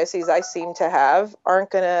gender biases I seem to have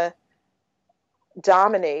aren't going to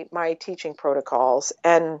dominate my teaching protocols.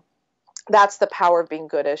 And that's the power of being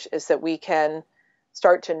goodish, is that we can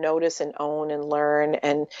start to notice and own and learn.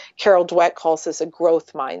 And Carol Dweck calls this a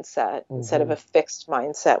growth mindset instead of a fixed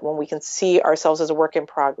mindset, when we can see ourselves as a work in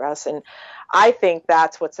progress. And I think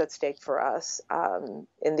that's what's at stake for us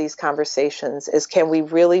in these conversations, is can we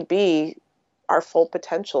really be our full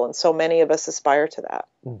potential? And so many of us aspire to that.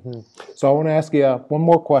 So I want to ask you one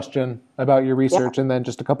more question about your research, and then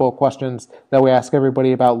just a couple of questions that we ask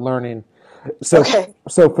everybody about learning. So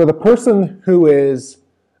for the person who is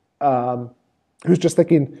who's just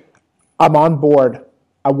thinking, I'm on board,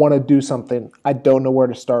 I want to do something, I don't know where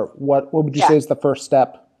to start, what would you say is the first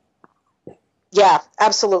step? Yeah,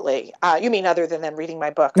 absolutely. You mean other than reading my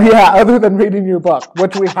book? Right? Yeah, other than reading your book,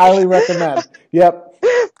 which we highly recommend. Yep.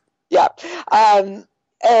 Yeah. And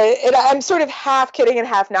I'm sort of half kidding and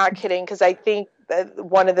half not kidding, because I think that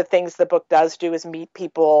one of the things the book does do is meet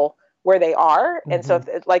people where they are. And so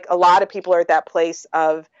a lot of people are at that place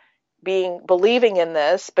of believing in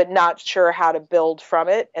this, but not sure how to build from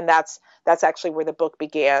it. And that's actually where the book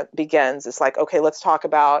begins. It's like, okay, let's talk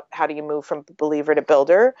about how do you move from believer to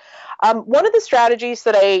builder. One of the strategies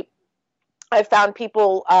that I found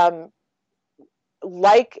people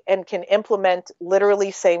like and can implement literally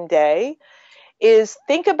same day is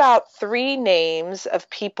think about 3 names of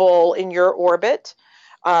people in your orbit,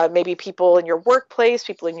 maybe people in your workplace,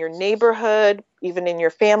 people in your neighborhood, even in your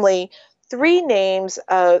family. 3 names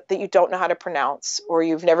that you don't know how to pronounce, or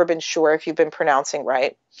you've never been sure if you've been pronouncing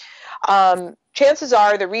right. Chances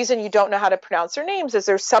are the reason you don't know how to pronounce their names is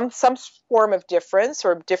there's some form of difference,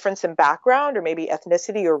 or difference in background, or maybe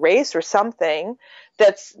ethnicity or race or something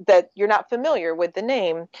that you're not familiar with the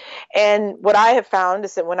name. And what I have found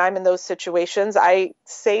is that when I'm in those situations, I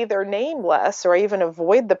say their name less, or I even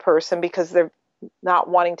avoid the person because they're not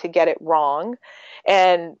wanting to get it wrong.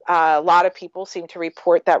 And a lot of people seem to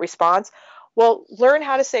report that response. Well, learn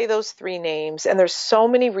how to say those 3 names, and there's so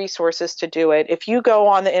many resources to do it. If you go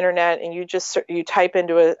on the internet and you type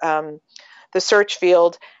into the search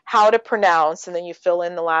field how to pronounce, and then you fill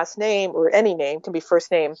in the last name, or any name, can be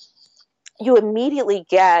first name, you immediately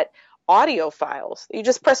get audio files. You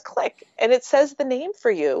just press click and it says the name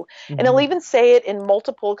for you. And it'll even say it in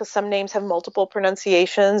multiple, because some names have multiple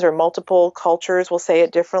pronunciations, or multiple cultures will say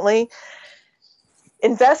it differently.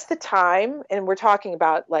 Invest the time, and we're talking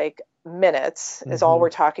about minutes is all we're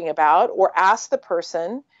talking about, or ask the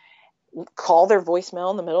person, call their voicemail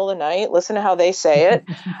in the middle of the night, listen to how they say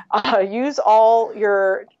it. Use all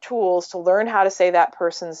your tools to learn how to say that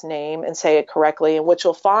person's name and say it correctly. And what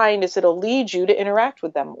you'll find is it'll lead you to interact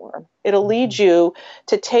with them more. It'll lead you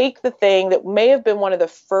to take the thing that may have been one of the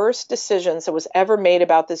first decisions that was ever made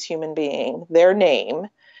about this human being, their name,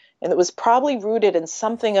 and it was probably rooted in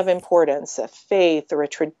something of importance, a faith or a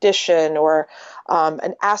tradition or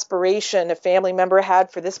an aspiration a family member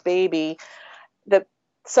had for this baby, that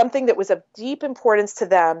something that was of deep importance to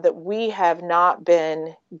them that we have not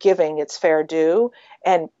been giving its fair due,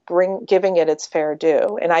 and giving it its fair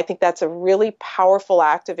due. And I think that's a really powerful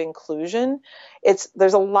act of inclusion.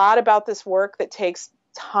 There's a lot about this work that takes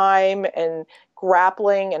time and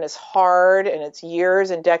grappling, and is hard, and it's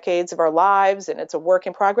years and decades of our lives, and it's a work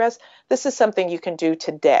in progress. This is something you can do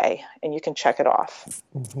today, and you can check it off.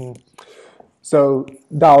 Mm-hmm. So,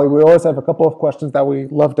 Dolly, we always have a couple of questions that we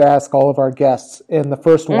love to ask all of our guests. And the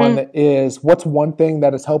first one is, what's one thing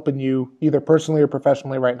that is helping you either personally or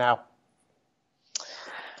professionally right now?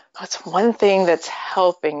 What's one thing that's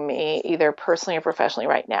helping me either personally or professionally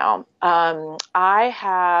right now? I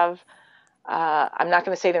have, I'm not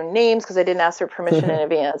going to say their names because I didn't ask their permission in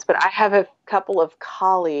advance, but I have a couple of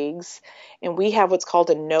colleagues, and we have what's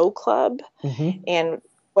called a No Club. Mm-hmm. And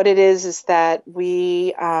what it is that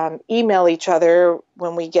we email each other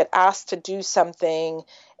when we get asked to do something,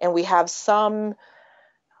 and we have some,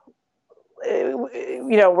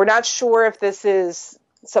 we're not sure if this is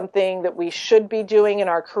something that we should be doing in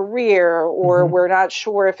our career, or we're not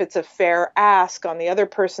sure if it's a fair ask on the other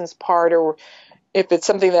person's part, or if it's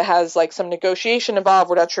something that has like some negotiation involved.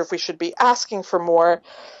 We're not sure if we should be asking for more.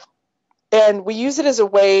 And we use it as a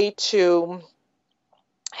way to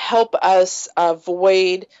help us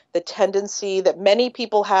avoid the tendency that many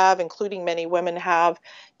people have, including many women have,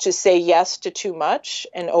 to say yes to too much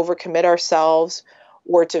and overcommit ourselves,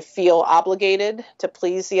 or to feel obligated to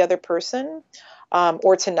please the other person,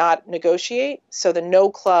 or to not negotiate. So the No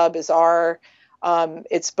Club is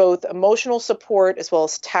it's both emotional support as well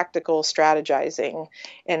as tactical strategizing.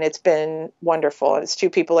 And it's been wonderful. And it's two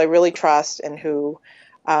people I really trust, and who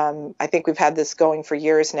I think we've had this going for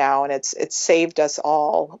years now, and it's saved us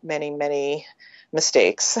all many, many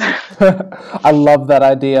mistakes. I love that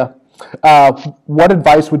idea. What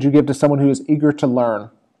advice would you give to someone who is eager to learn?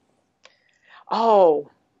 Oh,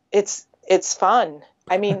 it's fun.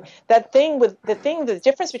 I mean, the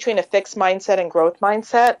difference between a fixed mindset and growth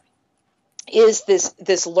mindset is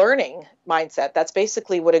this learning mindset. That's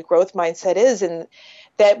basically what a growth mindset is. And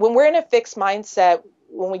that when we're in a fixed mindset,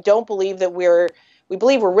 when we don't believe that we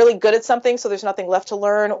believe we're really good at something, so there's nothing left to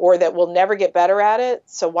learn, or that we'll never get better at it,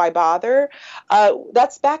 so why bother?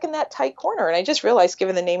 That's back in that tight corner. And I just realized,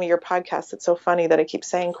 given the name of your podcast, it's so funny that I keep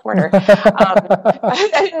saying corner. I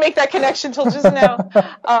didn't make that connection till just now.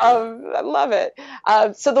 I love it.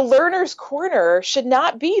 So the learner's corner should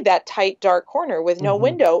not be that tight, dark corner with no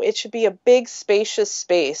window. It should be a big, spacious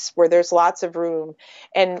space where there's lots of room.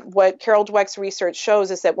 And what Carol Dweck's research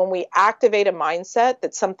shows is that when we activate a mindset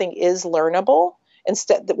that something is learnable,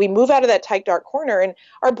 instead, that we move out of that tight, dark corner, and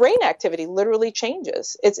our brain activity literally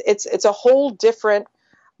changes. It's a whole different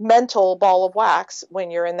mental ball of wax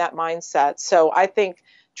when you're in that mindset. So I think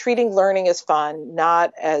treating learning as fun,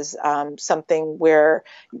 not as something where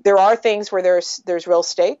there are things where there's real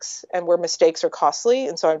stakes and where mistakes are costly.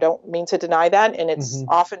 And so I don't mean to deny that. And it's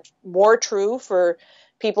often more true for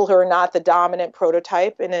people who are not the dominant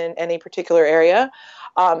prototype in any particular area.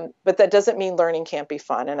 But that doesn't mean learning can't be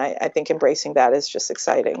fun. And I think embracing that is just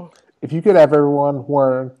exciting. If you could have everyone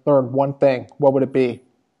learn one thing, what would it be?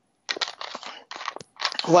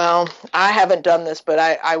 Well, I haven't done this, but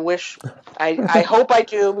I wish, I hope I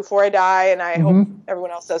do before I die, and I hope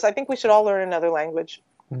everyone else does. I think we should all learn another language.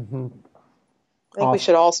 I think we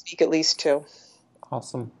should all speak at least two.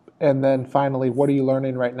 Awesome. And then finally, what are you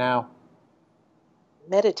learning right now?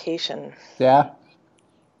 Meditation. Yeah?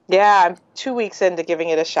 Yeah, I'm 2 weeks into giving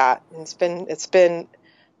it a shot. It's been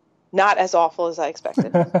not as awful as I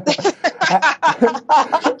expected.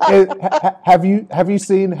 Have you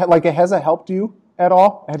seen, like, has it helped you at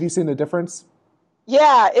all? Have you seen a difference?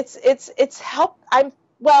 Yeah, it's helped.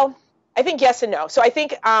 I think yes and no. So I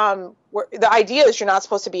think the idea is you're not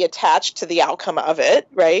supposed to be attached to the outcome of it,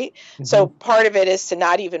 right? So part of it is to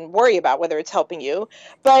not even worry about whether it's helping you.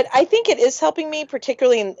 But I think it is helping me,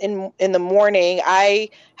 particularly in the morning. I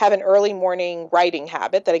have an early morning writing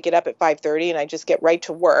habit that I get up at 5:30 and I just get right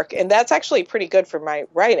to work. And that's actually pretty good for my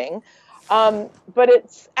writing. But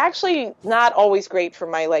it's actually not always great for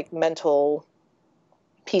my mental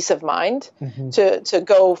peace of mind to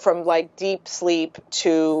go from deep sleep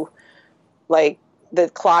to the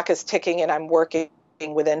clock is ticking and I'm working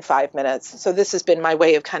within 5 minutes. So this has been my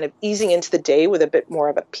way of kind of easing into the day with a bit more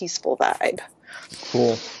of a peaceful vibe.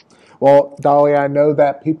 Cool. Well, Dolly, I know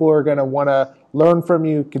that people are going to want to learn from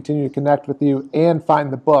you, continue to connect with you, and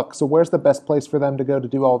find the book. So where's the best place for them to go to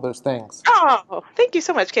do all those things? Oh, thank you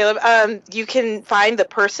so much, Caleb. You can find The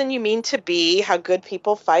Person You Mean to Be, How Good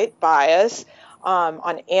People Fight Bias,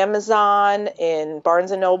 on Amazon, in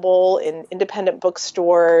Barnes & Noble, in independent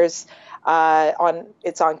bookstores.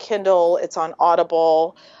 It's on Kindle, it's on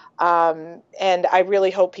Audible. And I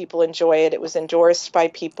really hope people enjoy it. It was endorsed by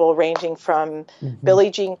people ranging from Billie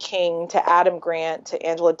Jean King to Adam Grant to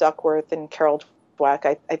Angela Duckworth and Carol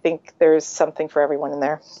Dweck. I think there's something for everyone in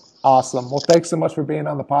there. Awesome. Well, thanks so much for being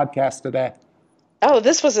on the podcast today. Oh,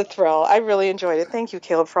 this was a thrill. I really enjoyed it. Thank you,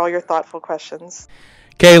 Caleb, for all your thoughtful questions.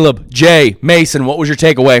 Caleb, Jay, Mason, what was your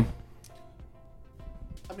takeaway?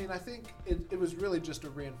 I mean, I think it was really just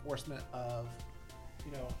a reinforcement of,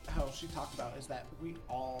 you know, how she talked about is that we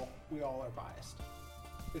all are biased.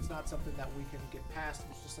 It's not something that we can get past.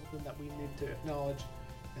 It's just something that we need to acknowledge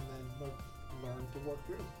and then learn to work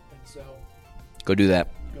through. And so Go do that.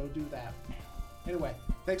 Go do that. Anyway,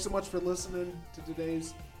 thanks so much for listening to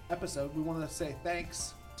today's episode. We want to say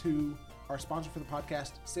thanks to our sponsor for the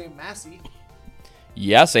podcast, Sam Massey.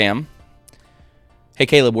 Yeah, Sam. Hey,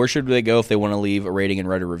 Caleb, where should they go if they want to leave a rating and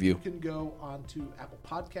write a review? You can go on to Apple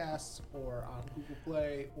Podcasts or on Google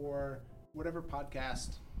Play or whatever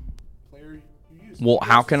podcast player you use. Well,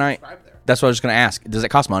 how can I? That's what I was going to ask. Does it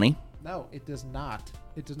cost money? No, it does not.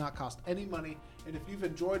 It does not cost any money. And if you've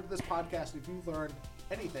enjoyed this podcast, if you've learned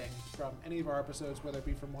anything from any of our episodes, whether it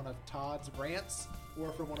be from one of Todd's rants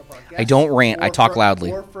or from one of our guests. I don't rant. I talk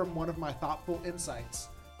loudly. Or from one of my thoughtful insights,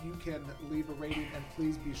 you can leave a rating, and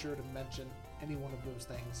please be sure to mention any one of those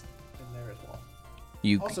things in there as well.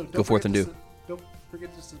 You also, go forth and do. Don't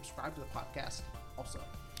forget to subscribe to the podcast also.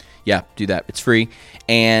 Yeah, do that. It's free.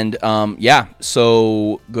 And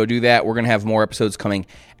so go do that. We're going to have more episodes coming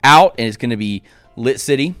out, and it's going to be Lit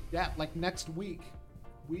City. Yeah, like next week,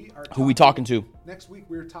 we are Who we talking to? Next week,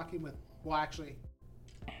 we're talking with, well, actually,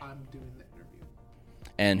 I'm doing the interview.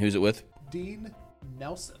 And who's it with? Dean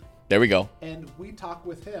Nelson. There we go. And we talk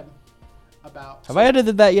with him about... Have I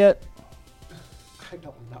edited that yet? I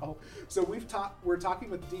don't know. So we're talking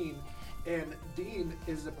with Dean, and Dean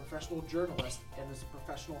is a professional journalist and is a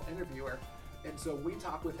professional interviewer. And so we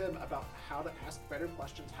talk with him about how to ask better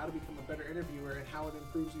questions, how to become a better interviewer, and how it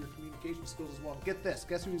improves your communication skills as well. Get this.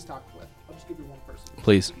 Guess who he's talking with? I'll just give you one person.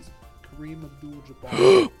 Please. Kareem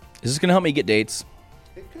Abdul-Jabbar. Is this going to help me get dates?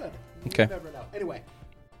 It could. Okay. You never know. Anyway,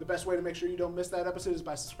 the best way to make sure you don't miss that episode is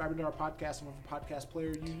by subscribing to our podcast on whatever podcast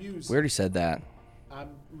player you use. We already said that. I'm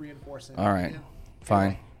reinforcing. All right. Fine.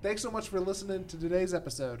 Anyway, thanks so much for listening to today's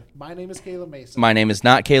episode. My name is Caleb Mason. My name is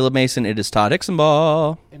not Caleb Mason. It is Todd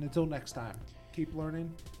Ixenbaugh. And until next time, keep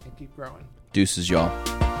learning and keep growing. Deuces, y'all.